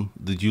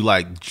 did you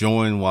like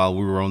join while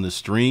we were on the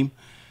stream?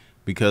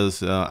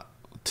 Because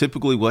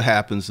typically what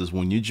happens is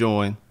when you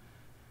join,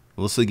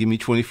 let's say give me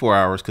 24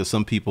 hours, because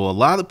a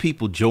lot of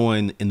people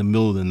join in the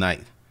middle of the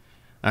night.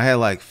 I had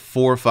like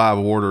 4 or 5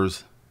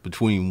 orders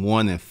between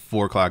 1 and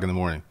 4 o'clock in the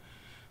morning.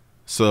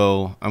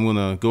 So I'm going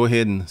to go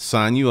ahead and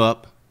sign you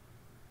up.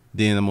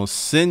 Then I'm going to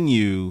send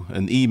you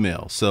an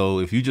email. So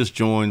if you just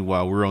joined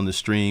while we're on the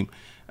stream,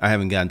 I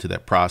haven't gotten to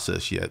that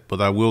process yet,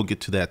 but I will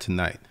get to that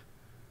tonight.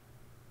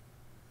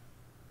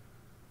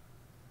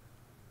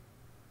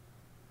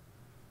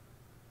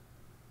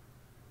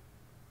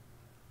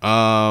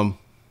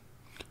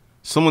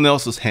 Someone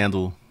else has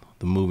handled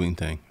the moving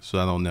thing, so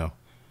I don't know.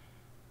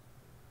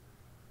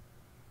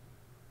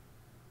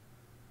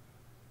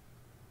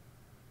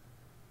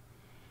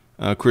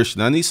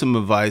 Christian, I need some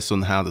advice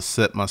on how to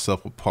set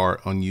myself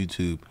apart on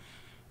YouTube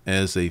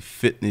as a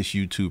fitness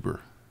YouTuber.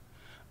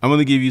 I'm going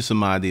to give you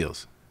some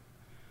ideas.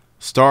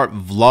 Start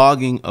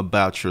vlogging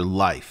about your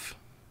life.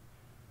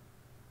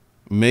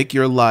 Make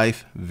your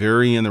life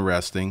very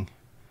interesting,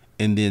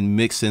 and then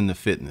mix in the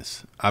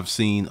fitness. I've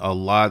seen a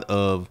lot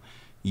of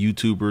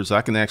YouTubers.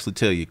 I can actually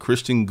tell you,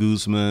 Christian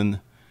Guzman,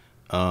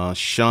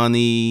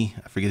 Shawnee,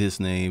 I forget his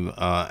name,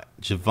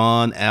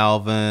 Javon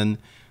Alvin,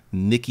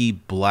 Nikki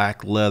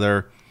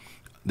Blackleather,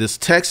 this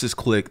Texas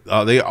Click,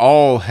 they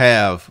all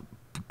have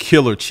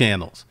killer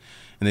channels,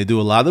 and they do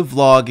a lot of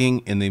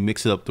vlogging, and they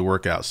mix it up the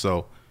workout.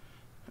 So,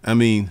 I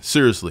mean,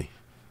 seriously,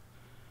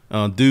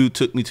 dude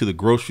took me to the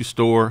grocery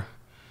store.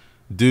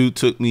 Dude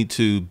took me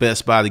to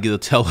Best Buy to get a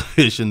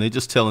television. They're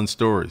just telling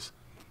stories.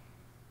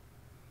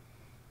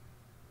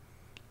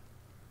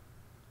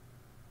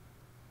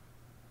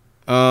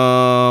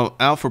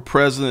 Out for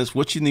presidents,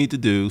 what you need to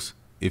do is,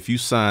 if you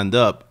signed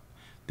up,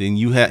 then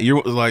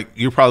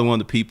you're probably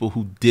one of the people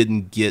who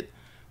didn't get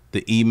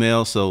the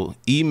email. So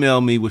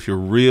email me with your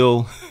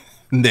real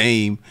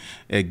name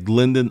at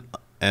Glendon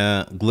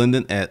at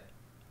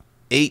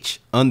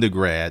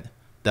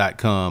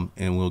hundergrad.com,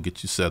 and we'll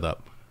get you set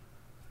up.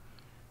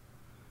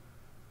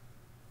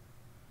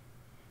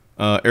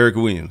 Eric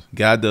Williams,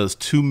 guy does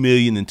 $2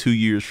 million in 2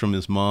 years from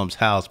his mom's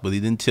house, but he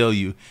didn't tell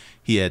you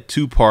he had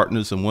 2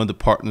 partners, and one of the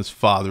partners'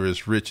 father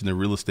is rich in the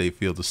real estate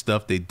field. The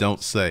stuff they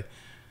don't say.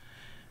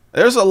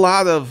 There's a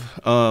lot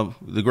of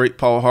the great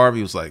Paul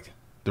Harvey was like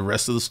the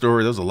rest of the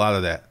story. There's a lot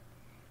of that.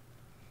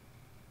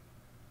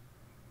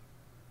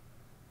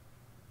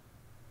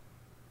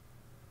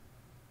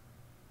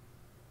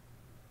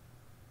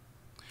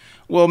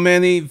 Well,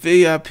 Manny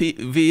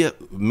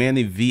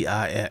Manny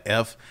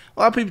VIF. A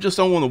lot of people just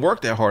don't want to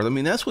work that hard. I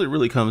mean, that's what it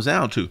really comes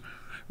down to.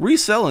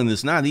 Reselling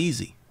is not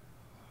easy.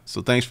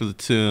 So thanks for the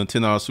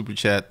 $10 super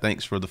chat.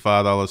 Thanks for the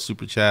 $5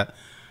 super chat.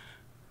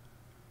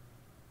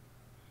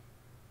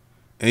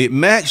 And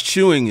Max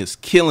Chewing is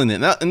killing it.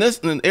 Now,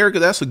 and Erica,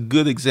 that's a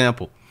good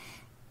example.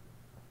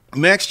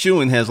 Max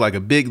Chewing has like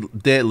a big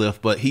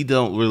deadlift, but he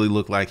don't really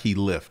look like he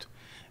lift.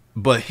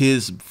 But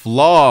his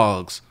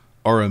vlogs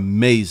are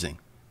amazing.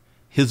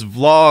 His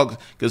vlogs,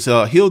 because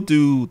he'll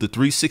do the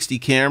 360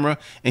 camera,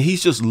 and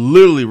he's just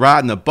literally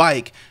riding a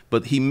bike,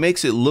 but he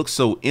makes it look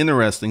so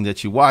interesting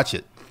that you watch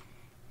it.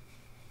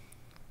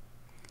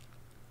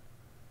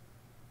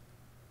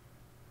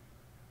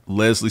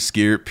 Leslie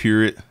Scared,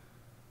 period.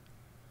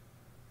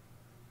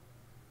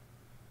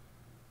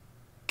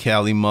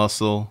 Cali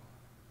Muscle.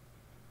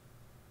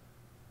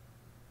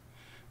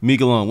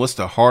 Miguelon, what's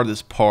the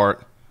hardest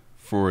part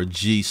for a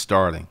G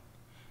starting?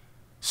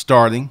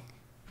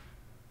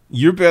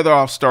 You're better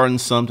off starting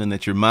something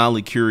that you're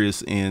mildly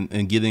curious in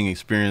and getting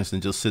experience than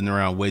just sitting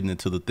around waiting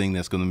until the thing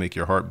that's going to make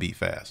your heart beat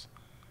fast.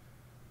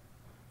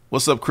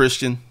 What's up,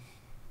 Christian?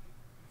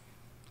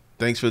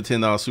 Thanks for the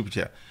 $10 super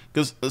chat.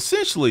 Because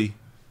essentially,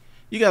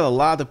 you got a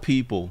lot of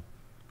people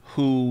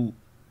who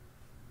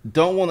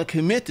don't want to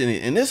commit to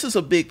it. And this is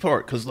a big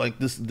part, because like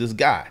this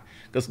guy,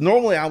 because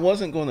normally I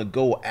wasn't going to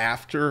go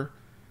after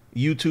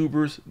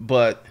YouTubers,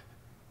 but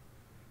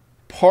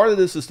part of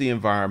this is the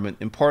environment,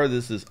 and part of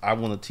this is I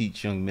want to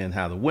teach young men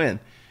how to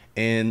win.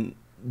 And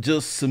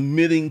just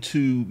submitting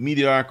to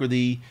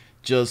mediocrity,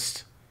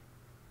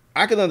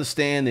 I can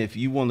understand if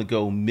you want to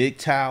go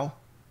MGTOW,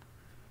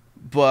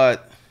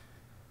 but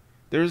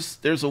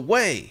there's a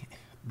way.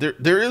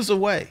 There is a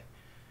way.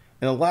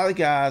 And a lot of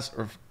guys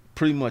are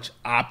pretty much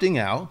opting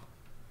out,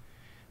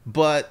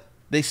 but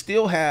they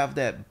still have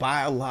that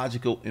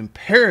biological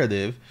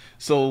imperative.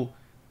 So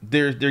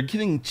they're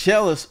getting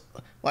jealous.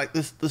 Like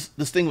this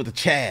thing with the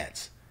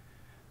Chads.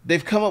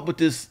 They've come up with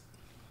this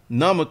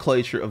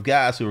nomenclature of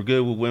guys who are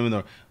good with women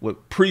or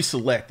with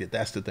pre-selected.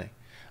 That's the thing.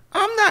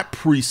 I'm not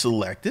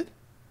pre-selected.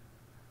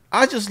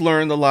 I just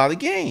learned a lot of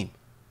game.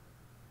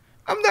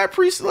 I'm not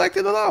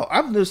pre-selected at all.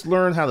 I've just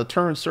learned how to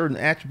turn certain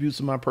attributes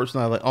of my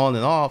personality on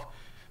and off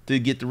to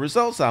get the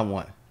results I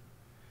want.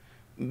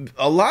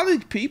 A lot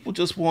of people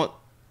just want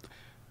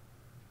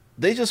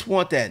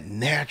that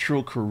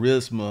natural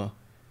charisma.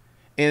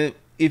 And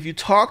if you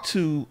talk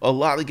to a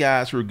lot of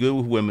guys who are good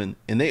with women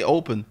and they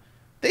open,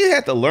 they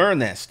had to learn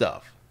that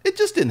stuff. It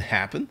just didn't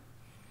happen.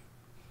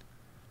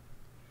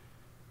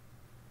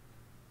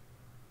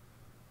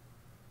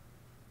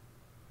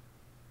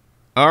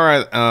 All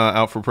right,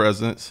 out for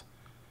presidents.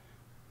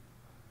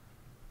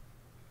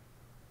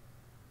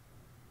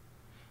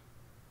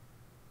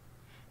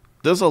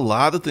 There's a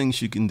lot of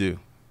things you can do.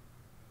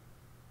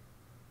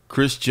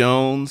 Chris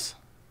Jones.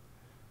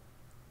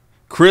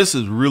 Chris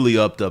has really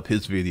upped up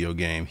his video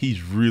game.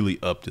 He's really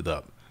upped it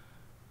up.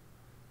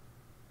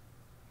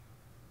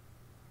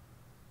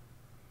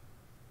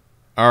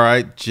 All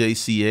right,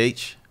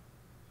 JCH.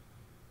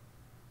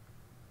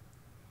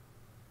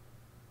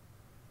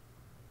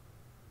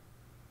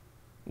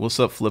 What's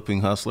up, Flipping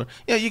Hustler?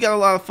 Yeah, you got a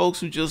lot of folks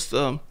who just,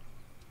 I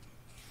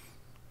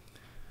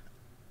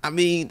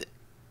mean,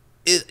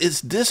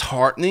 it's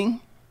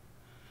disheartening,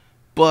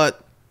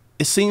 but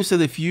it seems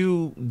that if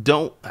you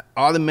don't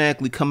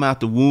automatically come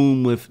out the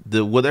womb with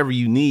the whatever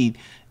you need,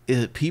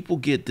 people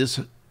get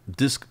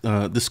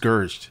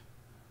discouraged.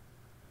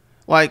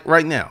 Like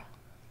right now,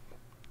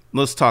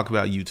 let's talk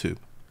about YouTube.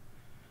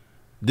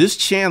 This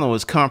channel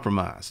is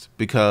compromised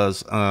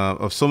because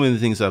of so many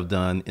things I've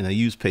done, and I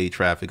use paid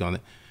traffic on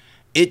it.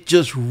 It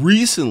just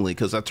recently,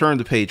 because I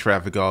turned the paid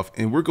traffic off,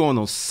 and we're going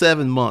on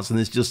 7 months, and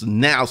it's just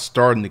now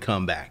starting to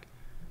come back.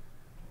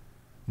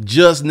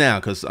 Just now,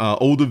 because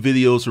older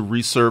videos are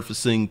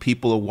resurfacing.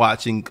 People are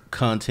watching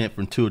content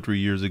from 2 or 3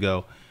 years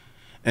ago.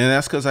 And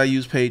that's because I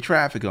use paid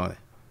traffic on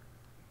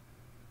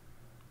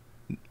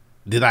it.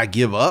 Did I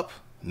give up?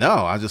 No,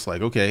 I was just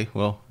like, okay,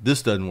 well,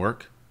 this doesn't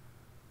work.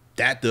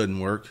 That doesn't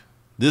work.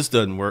 This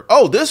doesn't work.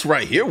 Oh, this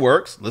right here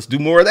works. Let's do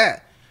more of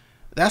that.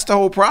 That's the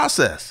whole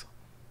process.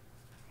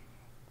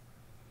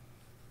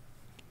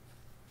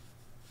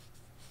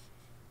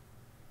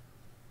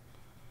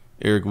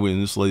 Eric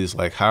Williams, this lady's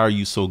like, how are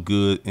you so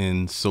good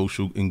in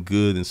social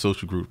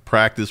group?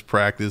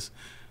 Practice.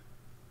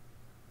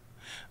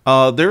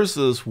 There's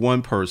this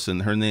one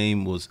person. Her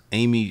name was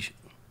Amy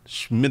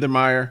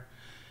Schmittermeyer,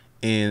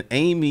 and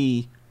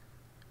Amy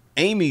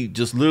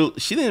just literally,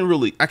 she didn't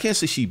really, I can't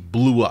say she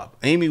blew up.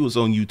 Amy was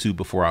on YouTube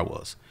before I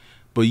was.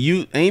 But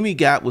Amy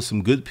got with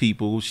some good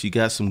people. She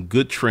got some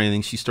good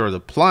training. She started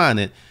applying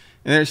it.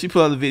 And then she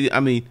put out a video.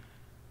 I mean,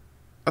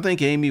 I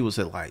think Amy was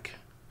at like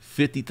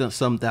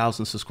 50-some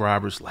thousand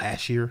subscribers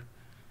last year.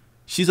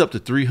 She's up to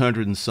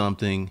 300 and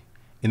something.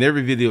 And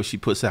every video she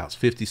puts out is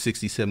 50,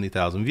 60,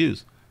 70,000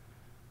 views.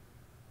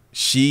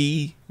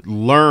 She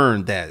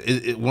learned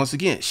that. Once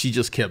again, she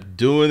just kept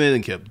doing it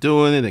and kept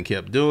doing it and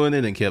kept doing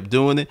it and kept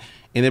doing it.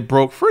 And it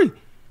broke free.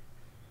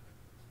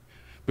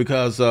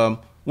 Because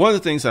one of the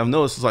things I've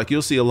noticed is like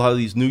you'll see a lot of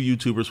these new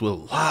YouTubers with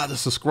a lot of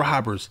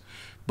subscribers,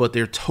 but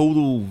their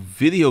total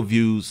video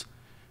views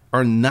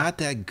are not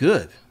that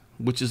good,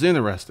 which is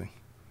interesting.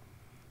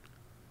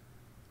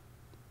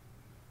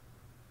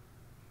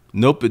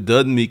 Nope, it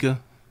doesn't,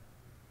 Mika.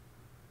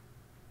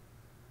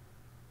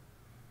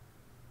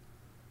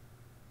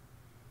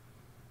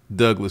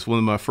 Douglas, one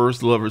of my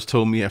first lovers,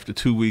 told me after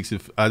 2 weeks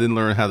if I didn't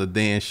learn how to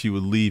dance, she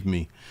would leave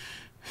me.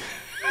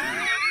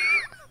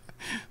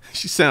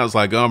 She sounds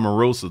like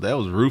Omarosa. That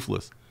was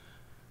ruthless.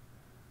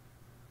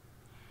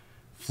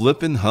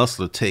 Flippin'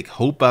 hustler. Take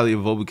hope out of your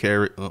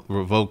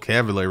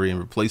vocabulary and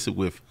replace it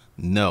with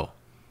no.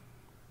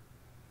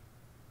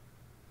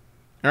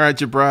 All right,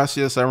 Jabras,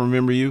 yes, I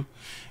remember you.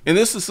 And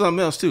this is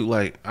something else, too.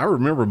 Like, I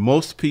remember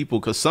most people,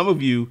 because some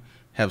of you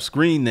have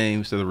screen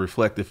names that are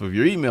reflective of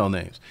your email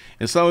names.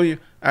 And some of you,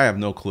 I have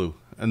no clue.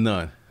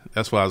 None.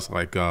 That's why I was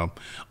like,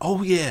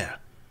 oh, yeah.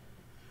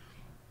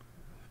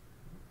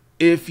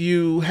 If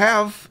you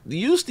have,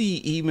 use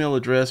the email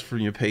address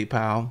from your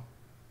PayPal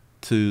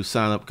to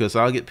sign up, because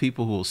I'll get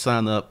people who will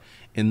sign up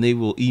and they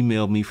will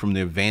email me from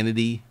their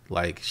vanity,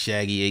 like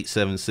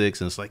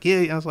Shaggy876. And it's like,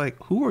 yeah, I was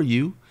like, who are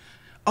you?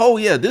 Oh,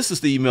 yeah, this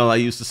is the email I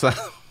used to sign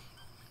up.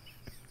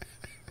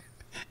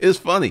 It's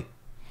funny.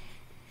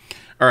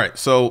 All right,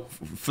 so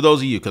for those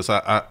of you, because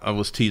I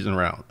was teasing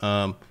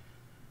around,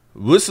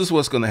 this is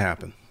what's going to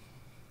happen.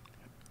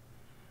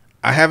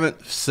 I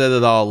haven't set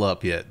it all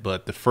up yet,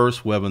 but the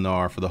first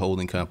webinar for the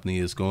holding company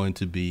is going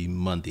to be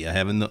Monday.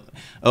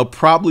 It'll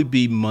probably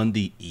be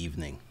Monday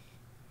evening.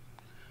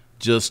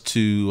 Just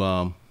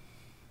to,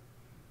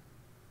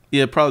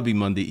 yeah, probably be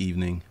Monday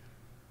evening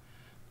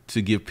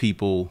to give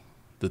people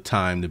the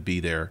time to be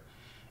there.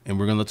 And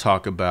we're going to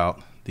talk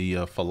about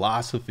the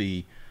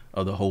philosophy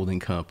of the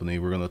holding company.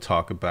 We're going to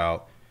talk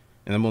about,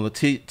 and I'm going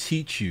to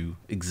teach you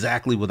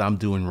exactly what I'm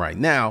doing right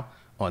now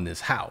on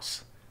this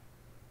house,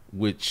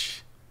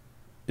 which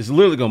is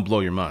literally going to blow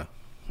your mind.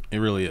 It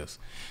really is.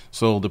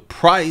 So the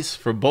price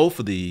for both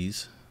of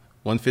these,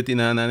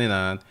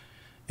 $159.99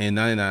 and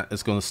 $99,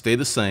 is going to stay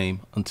the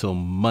same until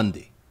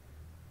Monday.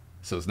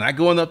 So it's not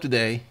going up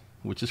today,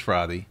 which is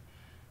Friday,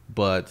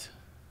 but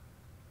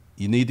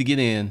you need to get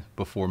in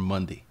before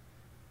Monday.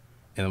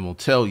 And I'm going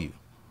to tell you,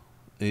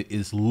 it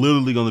is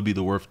literally going to be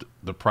worth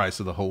the price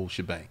of the whole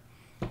shebang.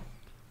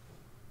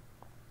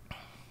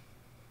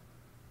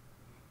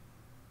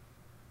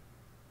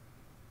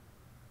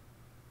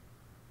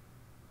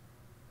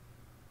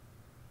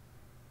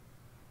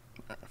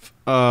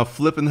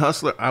 Flippin'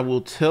 hustler, I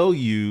will tell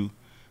you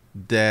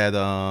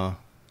that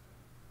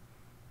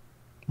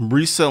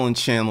reselling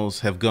channels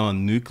have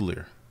gone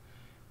nuclear.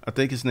 I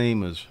think his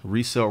name is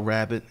Resell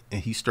Rabbit,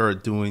 and he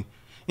started doing,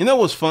 you know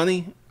what's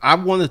funny? I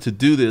wanted to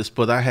do this,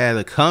 but I had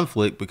a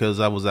conflict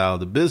because I was out of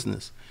the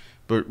business.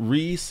 But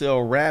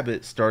Resell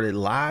Rabbit started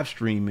live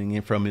streaming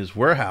in from his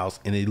warehouse,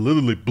 and it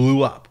literally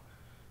blew up.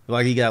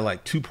 Like he got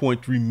like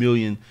 2.3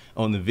 million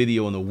on the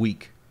video in a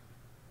week.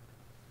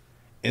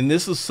 And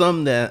this is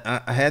something that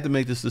I had to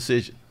make this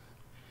decision.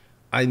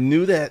 I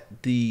knew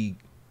that the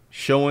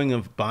showing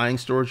of buying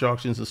storage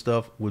auctions and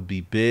stuff would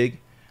be big.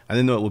 I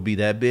didn't know it would be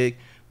that big,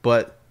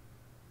 but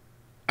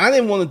I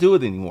didn't want to do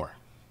it anymore.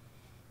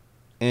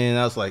 And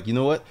I was like, you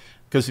know what?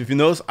 Because if you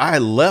notice, I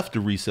left the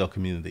resale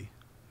community,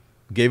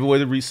 gave away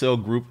the resale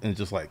group, and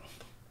just like,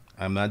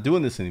 I'm not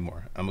doing this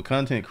anymore. I'm a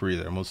content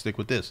creator. I'm going to stick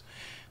with this.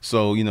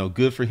 So, you know,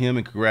 good for him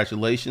and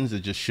congratulations.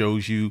 It just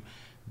shows you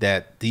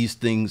that these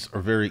things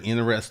are very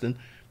interesting,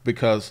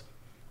 because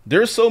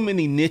there's so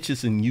many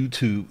niches in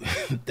YouTube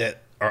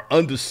that are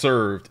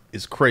underserved.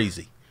 It's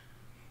crazy.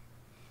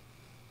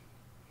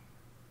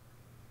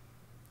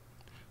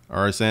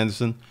 All right,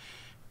 Sanderson.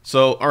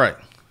 So, all right,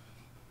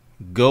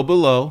 go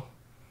below.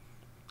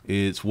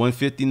 It's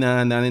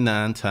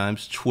 $159.99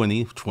 times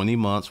 20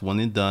 months, one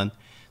and done.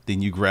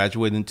 Then you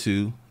graduate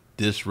into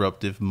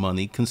Disruptive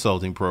Money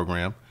Consulting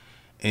Program.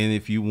 And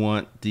if you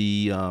want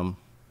the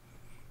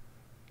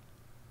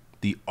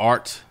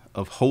art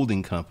of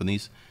holding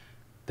companies,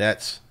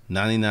 that's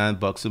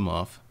 $99 a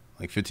month,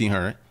 like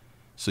 $1,500.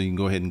 So you can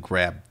go ahead and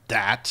grab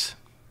that.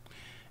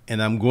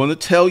 And I'm going to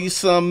tell you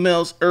something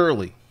else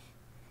early.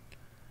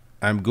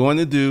 I'm going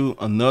to do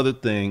another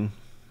thing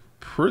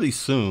pretty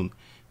soon,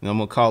 and I'm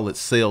going to call it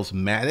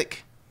Salesmatic,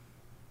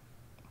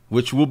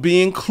 which will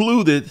be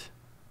included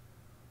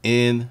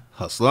in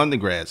Hustle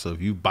Undergrad. So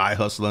if you buy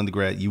Hustle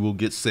Undergrad, you will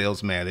get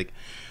Salesmatic,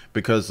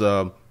 because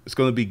it's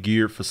going to be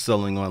geared for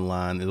selling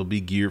online. It'll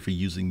be geared for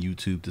using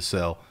YouTube to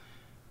sell.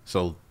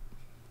 So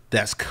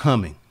that's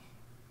coming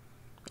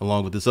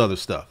along with this other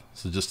stuff.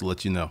 So just to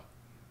let you know.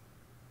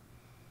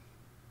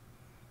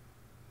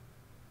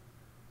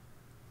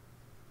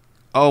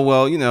 Oh,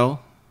 well,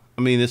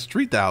 I mean, it's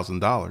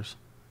 $3,000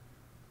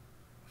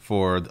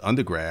 for the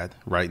undergrad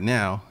right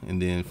now.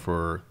 And then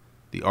for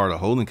the Art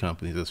of Holding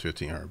Company, that's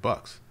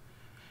 $1,500.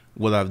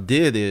 What I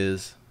did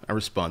is I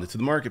responded to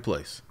the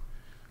marketplace.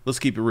 Let's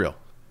keep it real.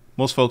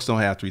 Most folks don't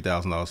have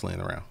 $3,000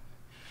 laying around.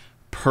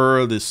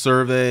 Per the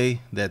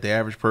survey, that the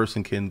average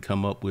person can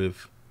come up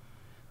with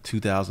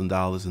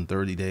 $2,000 in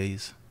 30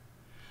 days.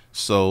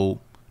 So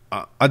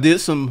I did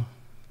some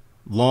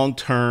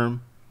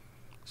long-term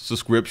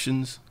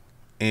subscriptions,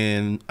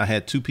 and I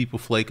had 2 people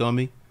flake on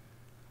me.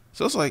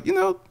 So it's like,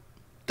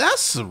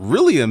 that's a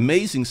really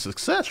amazing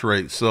success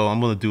rate. So I'm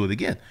going to do it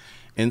again.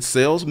 And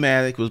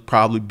Salesmatic would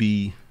probably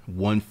be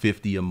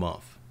 $150 a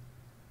month,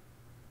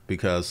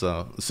 because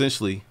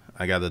essentially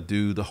I got to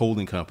do the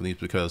holding companies,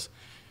 because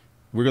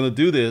we're going to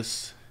do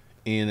this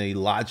in a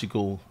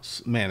logical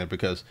manner,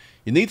 because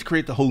you need to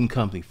create the holding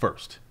company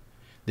first.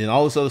 Then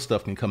all this other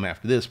stuff can come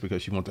after this,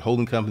 because you want the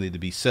holding company to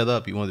be set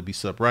up. You want it to be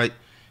set up right,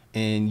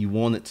 and you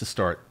want it to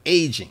start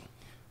aging.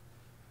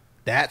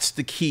 That's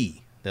the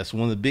key. That's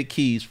one of the big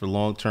keys for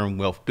long-term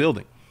wealth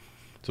building.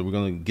 So we're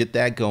going to get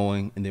that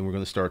going, and then we're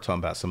going to start talking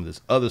about some of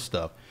this other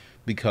stuff,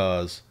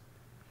 because,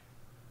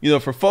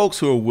 for folks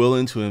who are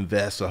willing to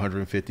invest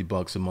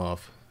 $150 a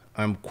month,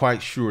 I'm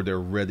quite sure they're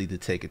ready to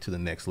take it to the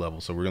next level.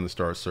 So we're going to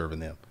start serving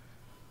them.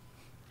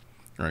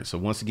 All right. So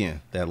once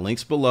again, that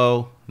link's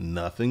below.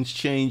 Nothing's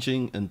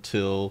changing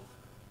until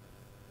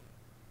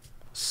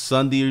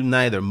Sunday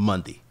night or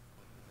Monday.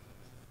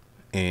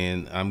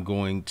 And I'm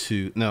going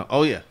to now.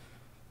 Oh, yeah.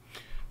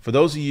 For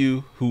those of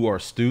you who are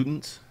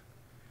students,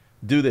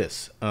 do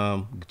this.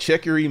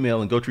 Check your email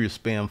and go to your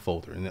spam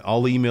folder. And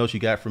all the emails you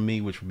got from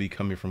me, which will be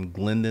coming from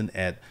Glendon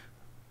at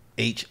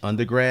H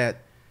Undergrad,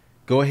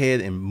 go ahead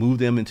and move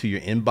them into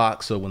your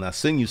inbox. So when I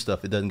send you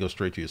stuff, it doesn't go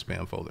straight to your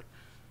spam folder.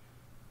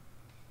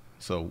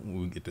 So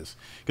we get this,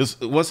 because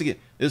once again,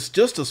 it's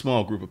just a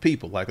small group of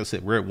people. Like I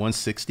said, we're at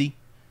 160,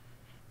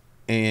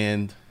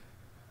 and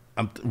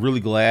I'm really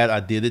glad I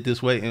did it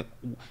this way.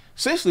 And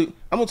essentially,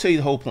 I'm going to tell you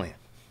the whole plan.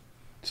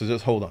 So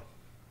just hold on.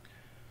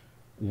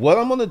 What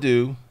I'm going to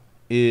do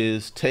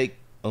is take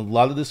a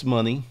lot of this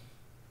money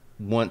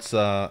once,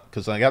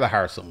 because I got to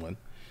hire someone.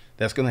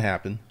 That's going to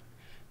happen.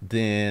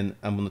 Then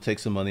I'm going to take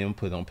some money and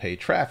put it on paid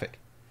traffic.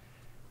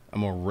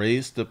 I'm going to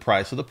raise the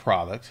price of the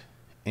product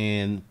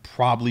and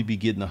probably be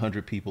getting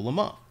 100 people a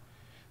month,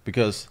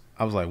 because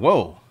I was like,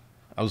 whoa,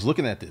 I was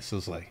looking at this. I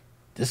was like,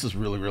 this is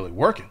really, really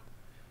working.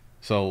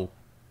 So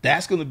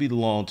that's going to be the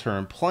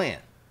long-term plan.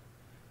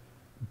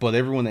 But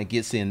everyone that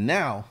gets in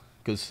now,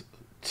 because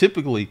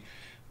typically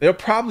they'll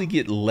probably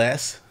get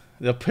less.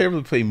 They'll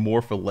probably pay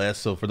more for less.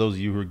 So for those of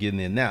you who are getting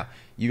in now,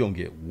 you're going to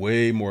get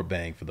way more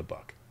bang for the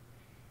buck.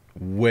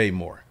 Way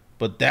more.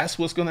 But that's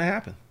what's going to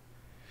happen,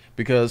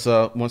 because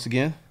once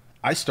again,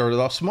 I started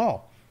off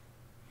small.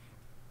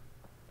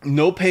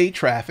 No paid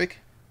traffic,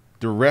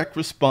 direct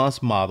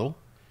response model,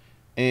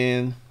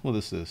 and what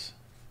is this?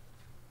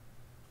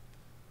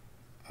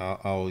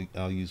 I'll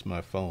use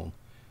my phone,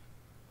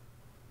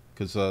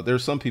 because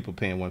there's some people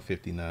paying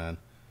 $159,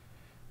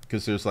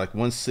 because there's like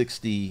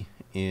 160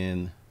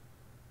 in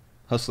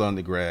Hustle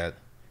Undergrad,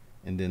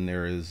 and then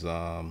there is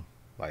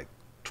like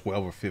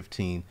 12 or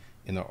 15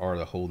 in the Art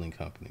of Holding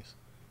Companies.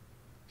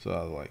 So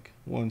I was like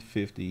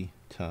 150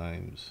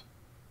 times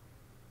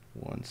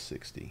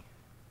 160.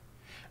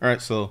 All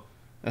right, so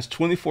that's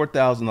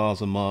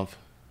 $24,000 a month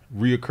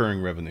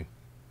reoccurring revenue.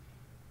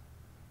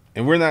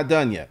 And we're not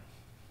done yet.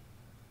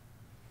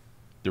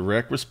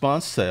 Direct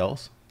response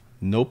sales,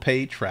 no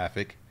paid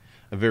traffic,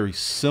 a very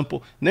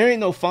simple, and there ain't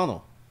no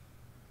funnel.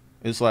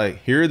 It's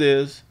like, here it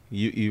is.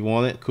 You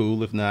want it?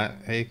 Cool. If not,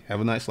 hey, have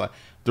a nice life.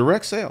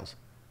 Direct sales,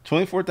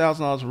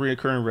 $24,000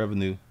 reoccurring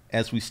revenue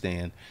as we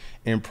stand,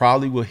 and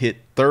probably will hit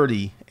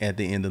 30 at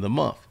the end of the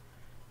month,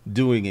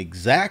 doing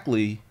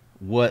exactly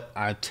what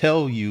I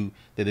tell you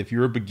that if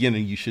you're a beginner,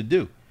 you should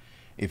do.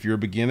 If you're a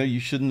beginner, you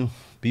shouldn't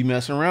be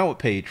messing around with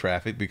paid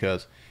traffic,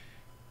 because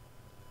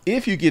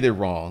if you get it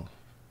wrong,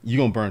 you're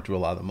going to burn through a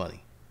lot of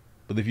money.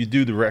 But if you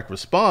do direct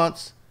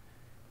response,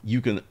 you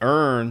can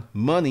earn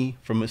money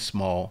from a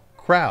small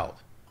crowd.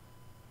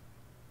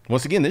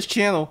 Once again, this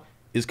channel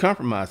is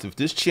compromised. If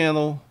this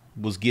channel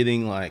was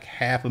getting like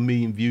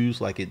 500,000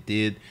 views like it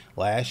did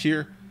last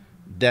year,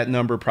 that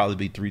number would probably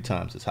be 3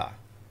 times as high.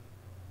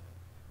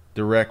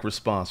 Direct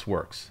response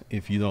works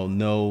if you don't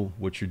know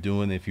what you're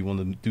doing, if you want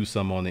to do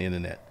something on the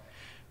internet.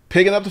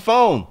 Picking up the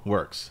phone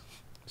works.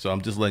 So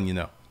I'm just letting you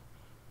know.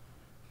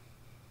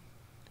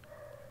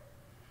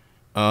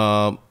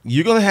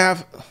 You're gonna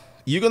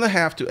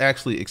have to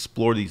actually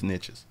explore these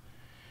niches.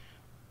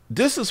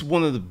 This is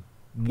one of the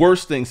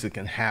worst things that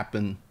can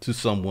happen to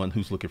someone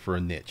who's looking for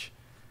a niche.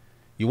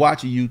 You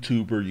watch a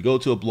YouTuber, you go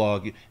to a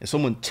blog, and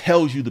someone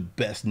tells you the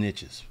best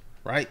niches,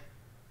 right?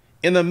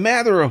 In a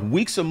matter of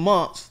weeks or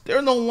months,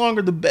 they're no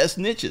longer the best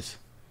niches,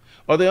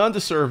 or the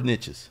underserved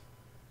niches.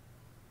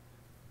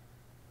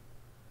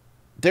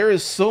 There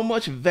is so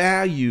much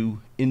value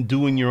in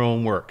doing your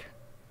own work.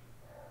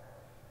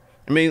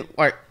 I mean,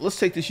 like, let's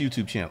take this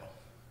YouTube channel.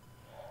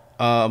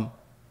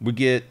 We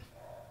get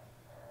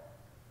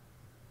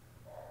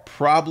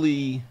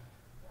probably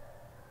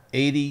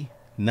 80,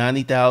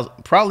 90,000,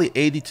 probably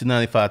 80 to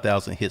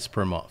 95,000 hits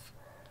per month,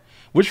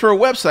 which for a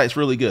website is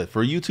really good.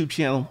 For a YouTube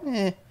channel,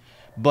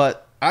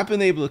 but I've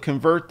been able to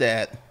convert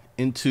that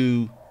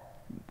into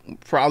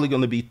probably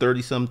going to be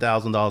 $30-some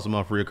thousand a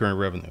month recurring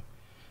revenue.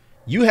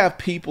 You have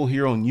people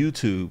here on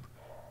YouTube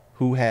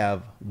who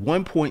have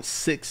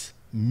 1.6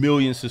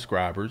 million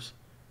subscribers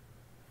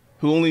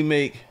who only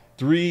make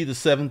 $3,000 to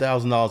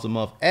 $7,000 a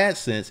month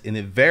AdSense, and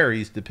it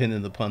varies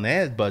depending upon the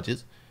ad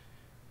budgets.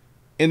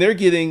 And they're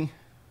getting,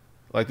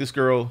 like this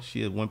girl,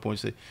 she had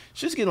 1.6.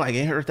 She's getting like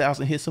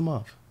 800,000 hits a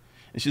month,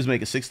 and she's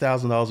making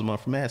 $6,000 a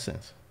month from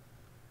AdSense.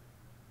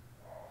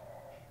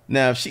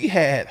 Now, if she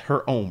had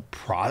her own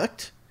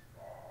product,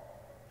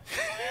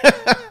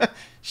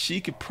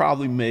 she could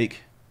probably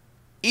make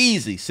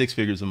easy 6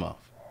 figures a month.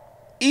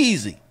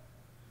 Easy.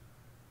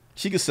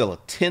 She could sell a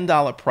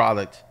 $10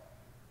 product.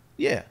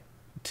 Yeah,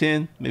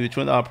 10, maybe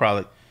 $20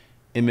 product,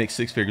 and make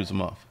 6 figures a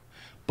month.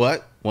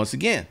 But once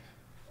again,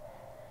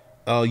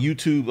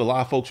 YouTube, a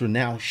lot of folks are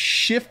now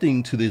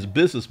shifting to this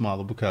business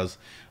model because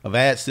of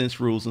AdSense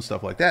rules and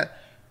stuff like that.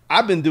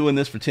 I've been doing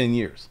this for 10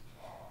 years.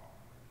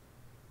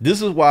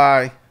 This is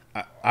why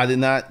I did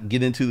not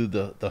get into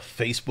the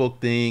Facebook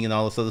thing and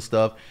all this other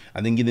stuff.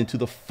 I didn't get into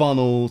the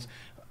funnels.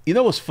 You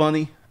know what's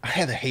funny? I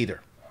had a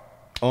hater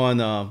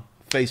on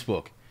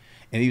Facebook,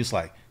 and he was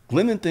like,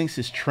 Glendon thinks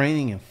his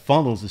training in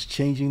funnels is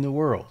changing the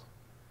world.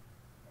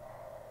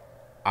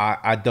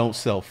 I don't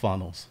sell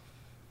funnels.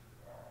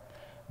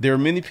 There are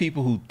many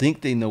people who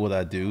think they know what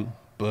I do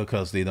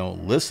because they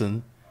don't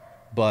listen,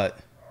 but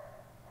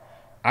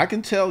I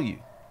can tell you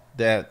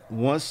that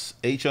once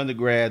H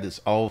undergrad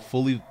is all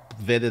fully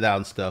vetted out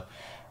and stuff,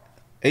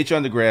 H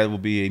undergrad will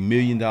be $1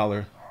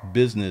 million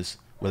business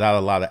without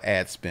a lot of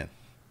ad spend.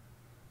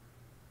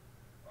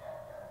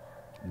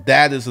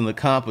 That is an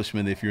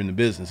accomplishment if you're in the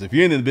business. If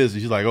you're in the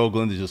business, you're like, oh,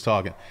 Glendon's just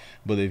talking.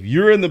 But if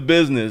you're in the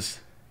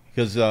business,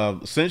 because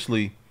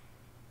essentially,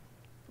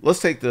 let's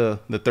take the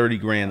 30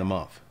 grand a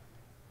month.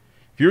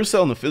 If you're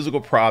selling a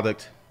physical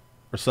product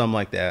or something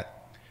like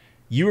that,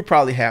 you would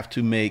probably have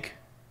to make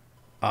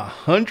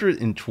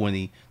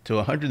 120 to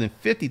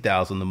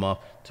 150,000 a month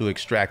to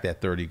extract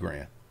that 30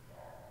 grand.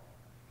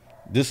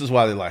 This is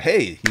why they're like,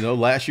 hey, you know,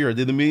 last year I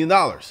did $1 million,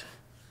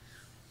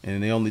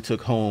 and they only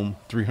took home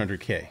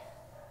 300K.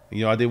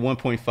 You know, I did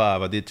 1.5,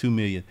 I did 2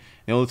 million.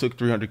 It only took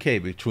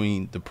 300K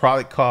between the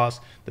product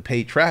cost, the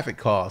paid traffic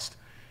cost.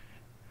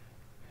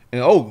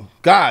 And oh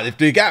God, if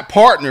they got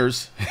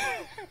partners,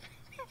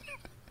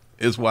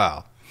 it's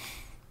wild.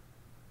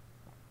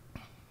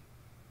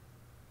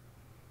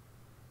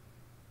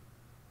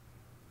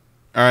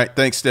 All right,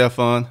 thanks,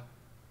 Stefan.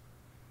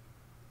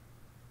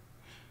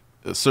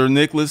 Sir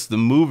Nicholas, the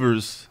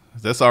movers,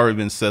 that's already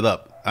been set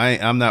up.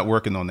 I'm not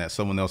working on that.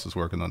 Someone else is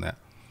working on that.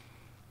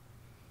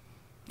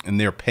 And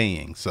they're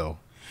paying, so.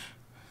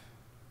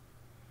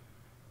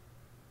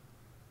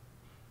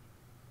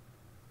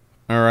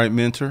 All right,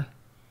 mentor.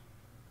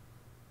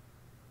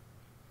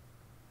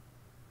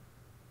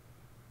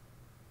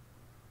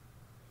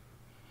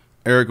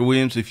 Eric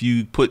Williams, if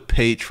you put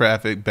paid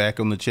traffic back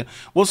on the channel.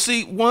 Well,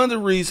 see, one of the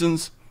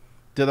reasons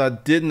that I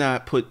did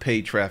not put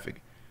paid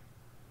traffic,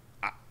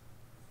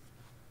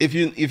 if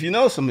you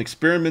notice, I'm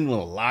experimenting with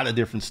a lot of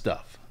different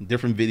stuff,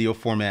 different video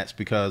formats,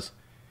 because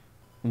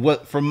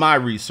from my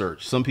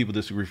research, some people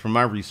disagree, from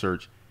my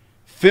research,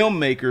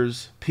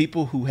 filmmakers,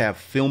 people who have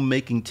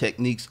filmmaking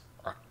techniques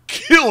are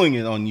killing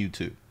it on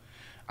YouTube.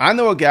 I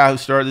know a guy who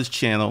started his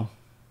channel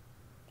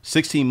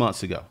 16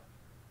 months ago.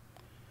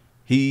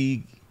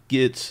 He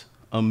gets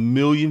 1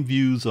 million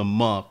views a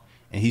month,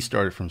 and he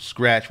started from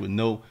scratch with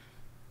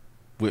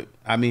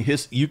I mean,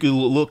 you can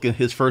look at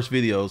his first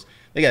videos.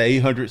 They got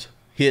 800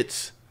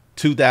 hits,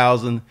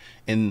 2,000,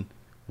 and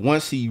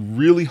once he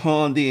really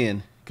honed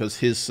in, because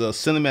his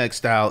cinematic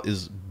style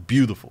is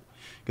beautiful.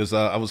 Because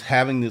I was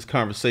having this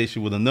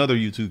conversation with another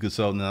YouTube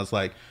consultant, and I was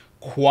like,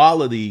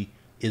 quality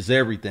is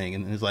everything.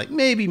 And it's like,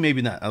 maybe,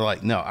 maybe not. I'm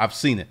like, no, I've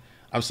seen it.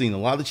 I've seen a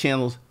lot of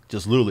channels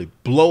just literally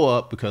blow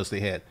up because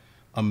they had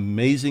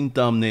amazing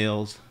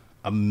thumbnails,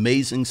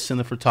 amazing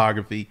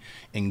cinematography,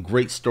 and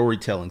great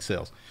storytelling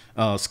skills.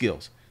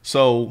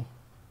 So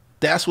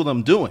that's what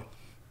I'm doing.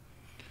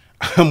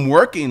 I'm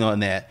working on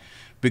that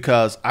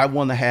because I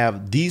want to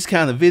have these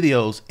kind of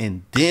videos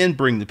and then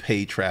bring the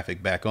paid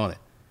traffic back on it.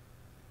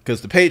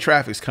 Because the paid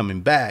traffic is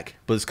coming back,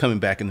 but it's coming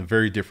back in a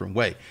very different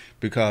way.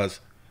 Because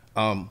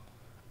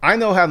I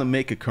know how to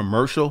make a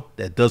commercial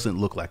that doesn't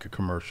look like a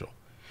commercial.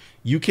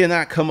 You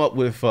cannot come up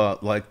with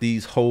like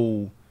these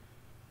whole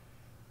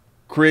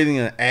creating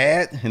an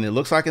ad and it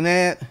looks like an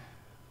ad.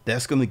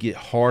 That's going to get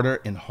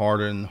harder and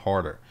harder and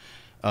harder.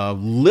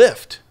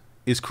 Lyft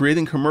is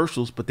creating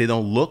commercials, but they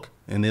don't look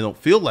and they don't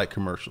feel like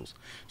commercials.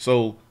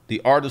 So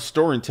the art of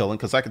storytelling,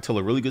 because I can tell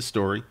a really good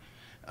story.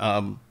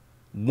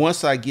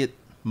 Once I get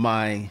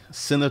my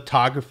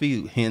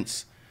cinematography,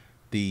 hence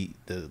the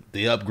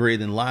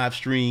upgrade in live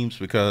streams,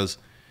 because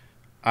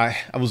I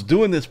was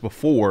doing this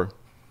before,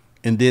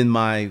 and then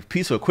my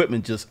piece of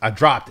equipment I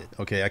dropped it.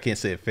 Okay, I can't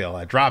say it fell.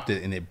 I dropped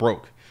it and it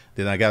broke.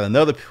 Then I got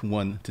another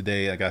one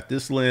today. I got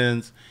this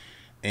lens,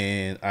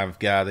 and I've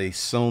got a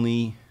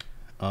Sony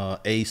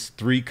Ace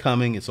 3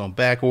 coming. It's on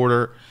back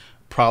order.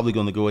 Probably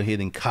going to go ahead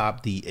and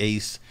cop the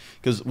Ace,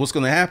 because what's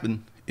going to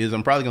happen is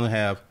I'm probably going to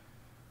have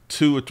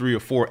 2 or 3 or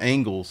 4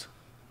 angles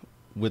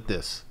with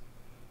this,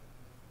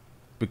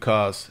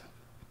 because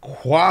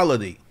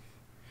quality.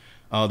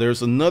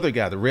 There's another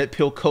guy, the Red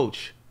Pill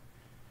Coach.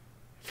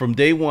 From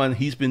day one,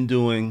 he's been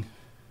doing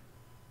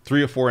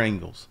 3 or 4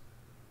 angles.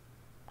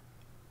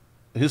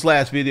 His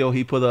last video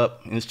he put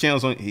up, and his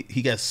channel's on,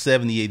 he got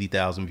 70,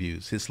 80,000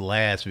 views. His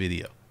last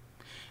video.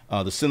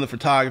 The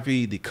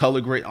cinematography, the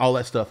color grade, all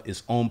that stuff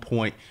is on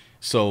point.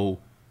 So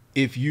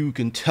if you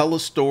can tell a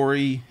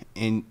story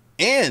and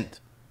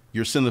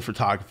your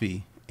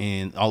cinematography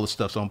and all the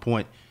stuff's on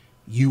point,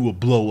 you will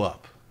blow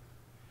up.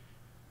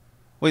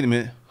 Wait a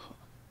minute.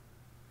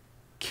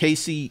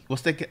 Casey,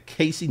 what's that?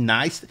 Casey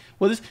Nice?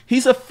 What is?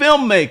 He's a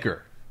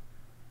filmmaker.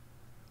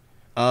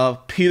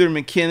 Peter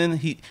McKinnon,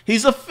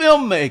 he's a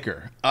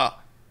filmmaker.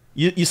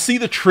 You see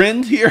the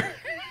trend here?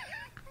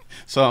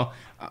 So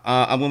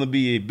I'm going to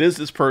be a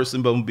business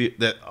person, but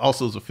that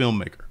also is a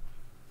filmmaker.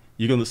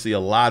 You're going to see a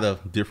lot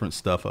of different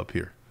stuff up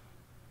here.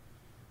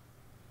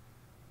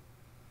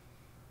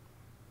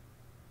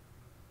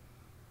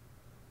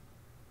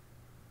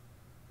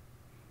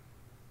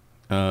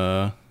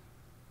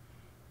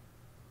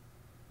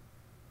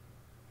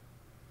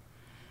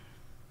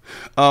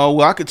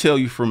 Well, I could tell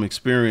you from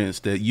experience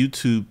that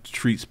YouTube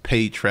treats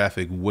paid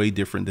traffic way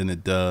different than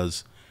it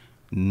does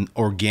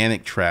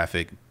organic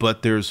traffic,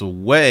 but there's a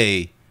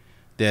way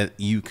that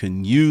you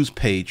can use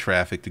paid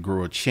traffic to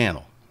grow a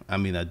channel. I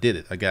mean, I did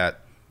it. I got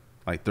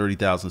like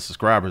 30,000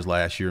 subscribers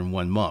last year in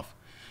 1 month.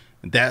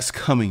 And that's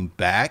coming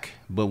back.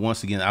 But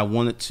once again, I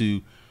wanted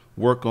to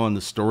work on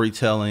the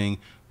storytelling,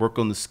 work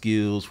on the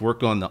skills,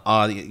 work on the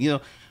audio,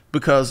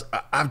 because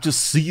I've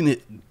just seen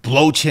it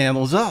blow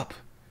channels up.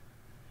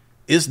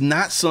 It's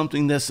not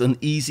something that's an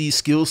easy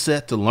skill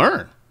set to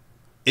learn.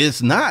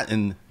 It's not.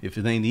 And if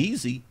it ain't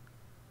easy,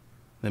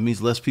 that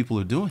means less people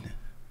are doing it.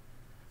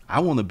 I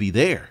want to be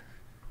there.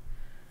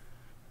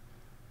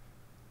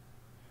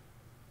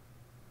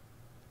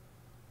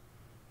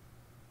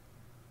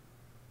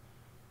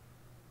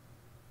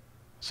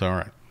 So,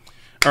 all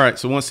right.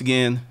 So once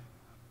again,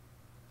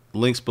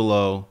 links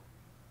below.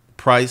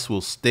 Price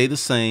will stay the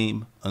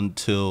same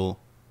until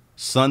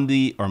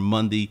Sunday or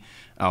Monday.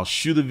 I'll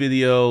shoot a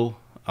video.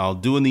 I'll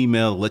do an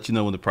email to let you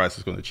know when the price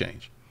is going to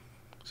change.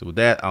 So with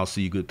that, I'll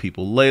see you good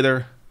people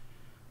later.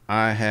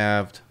 I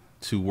have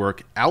to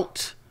work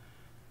out.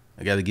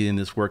 I got to get in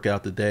this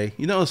workout today.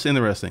 It's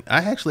interesting.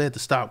 I actually had to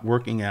stop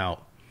working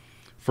out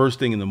first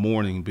thing in the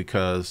morning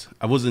because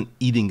I wasn't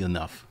eating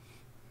enough.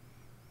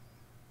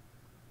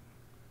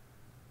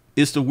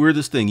 It's the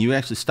weirdest thing. You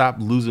actually stop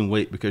losing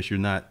weight because you're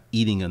not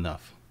eating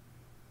enough.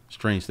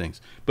 Strange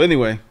things. But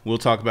anyway, we'll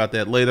talk about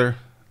that later.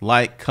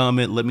 Like,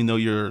 comment, let me know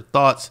your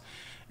thoughts.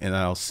 And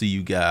I'll see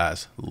you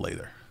guys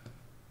later.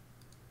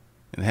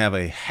 And have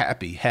a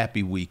happy,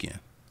 happy weekend.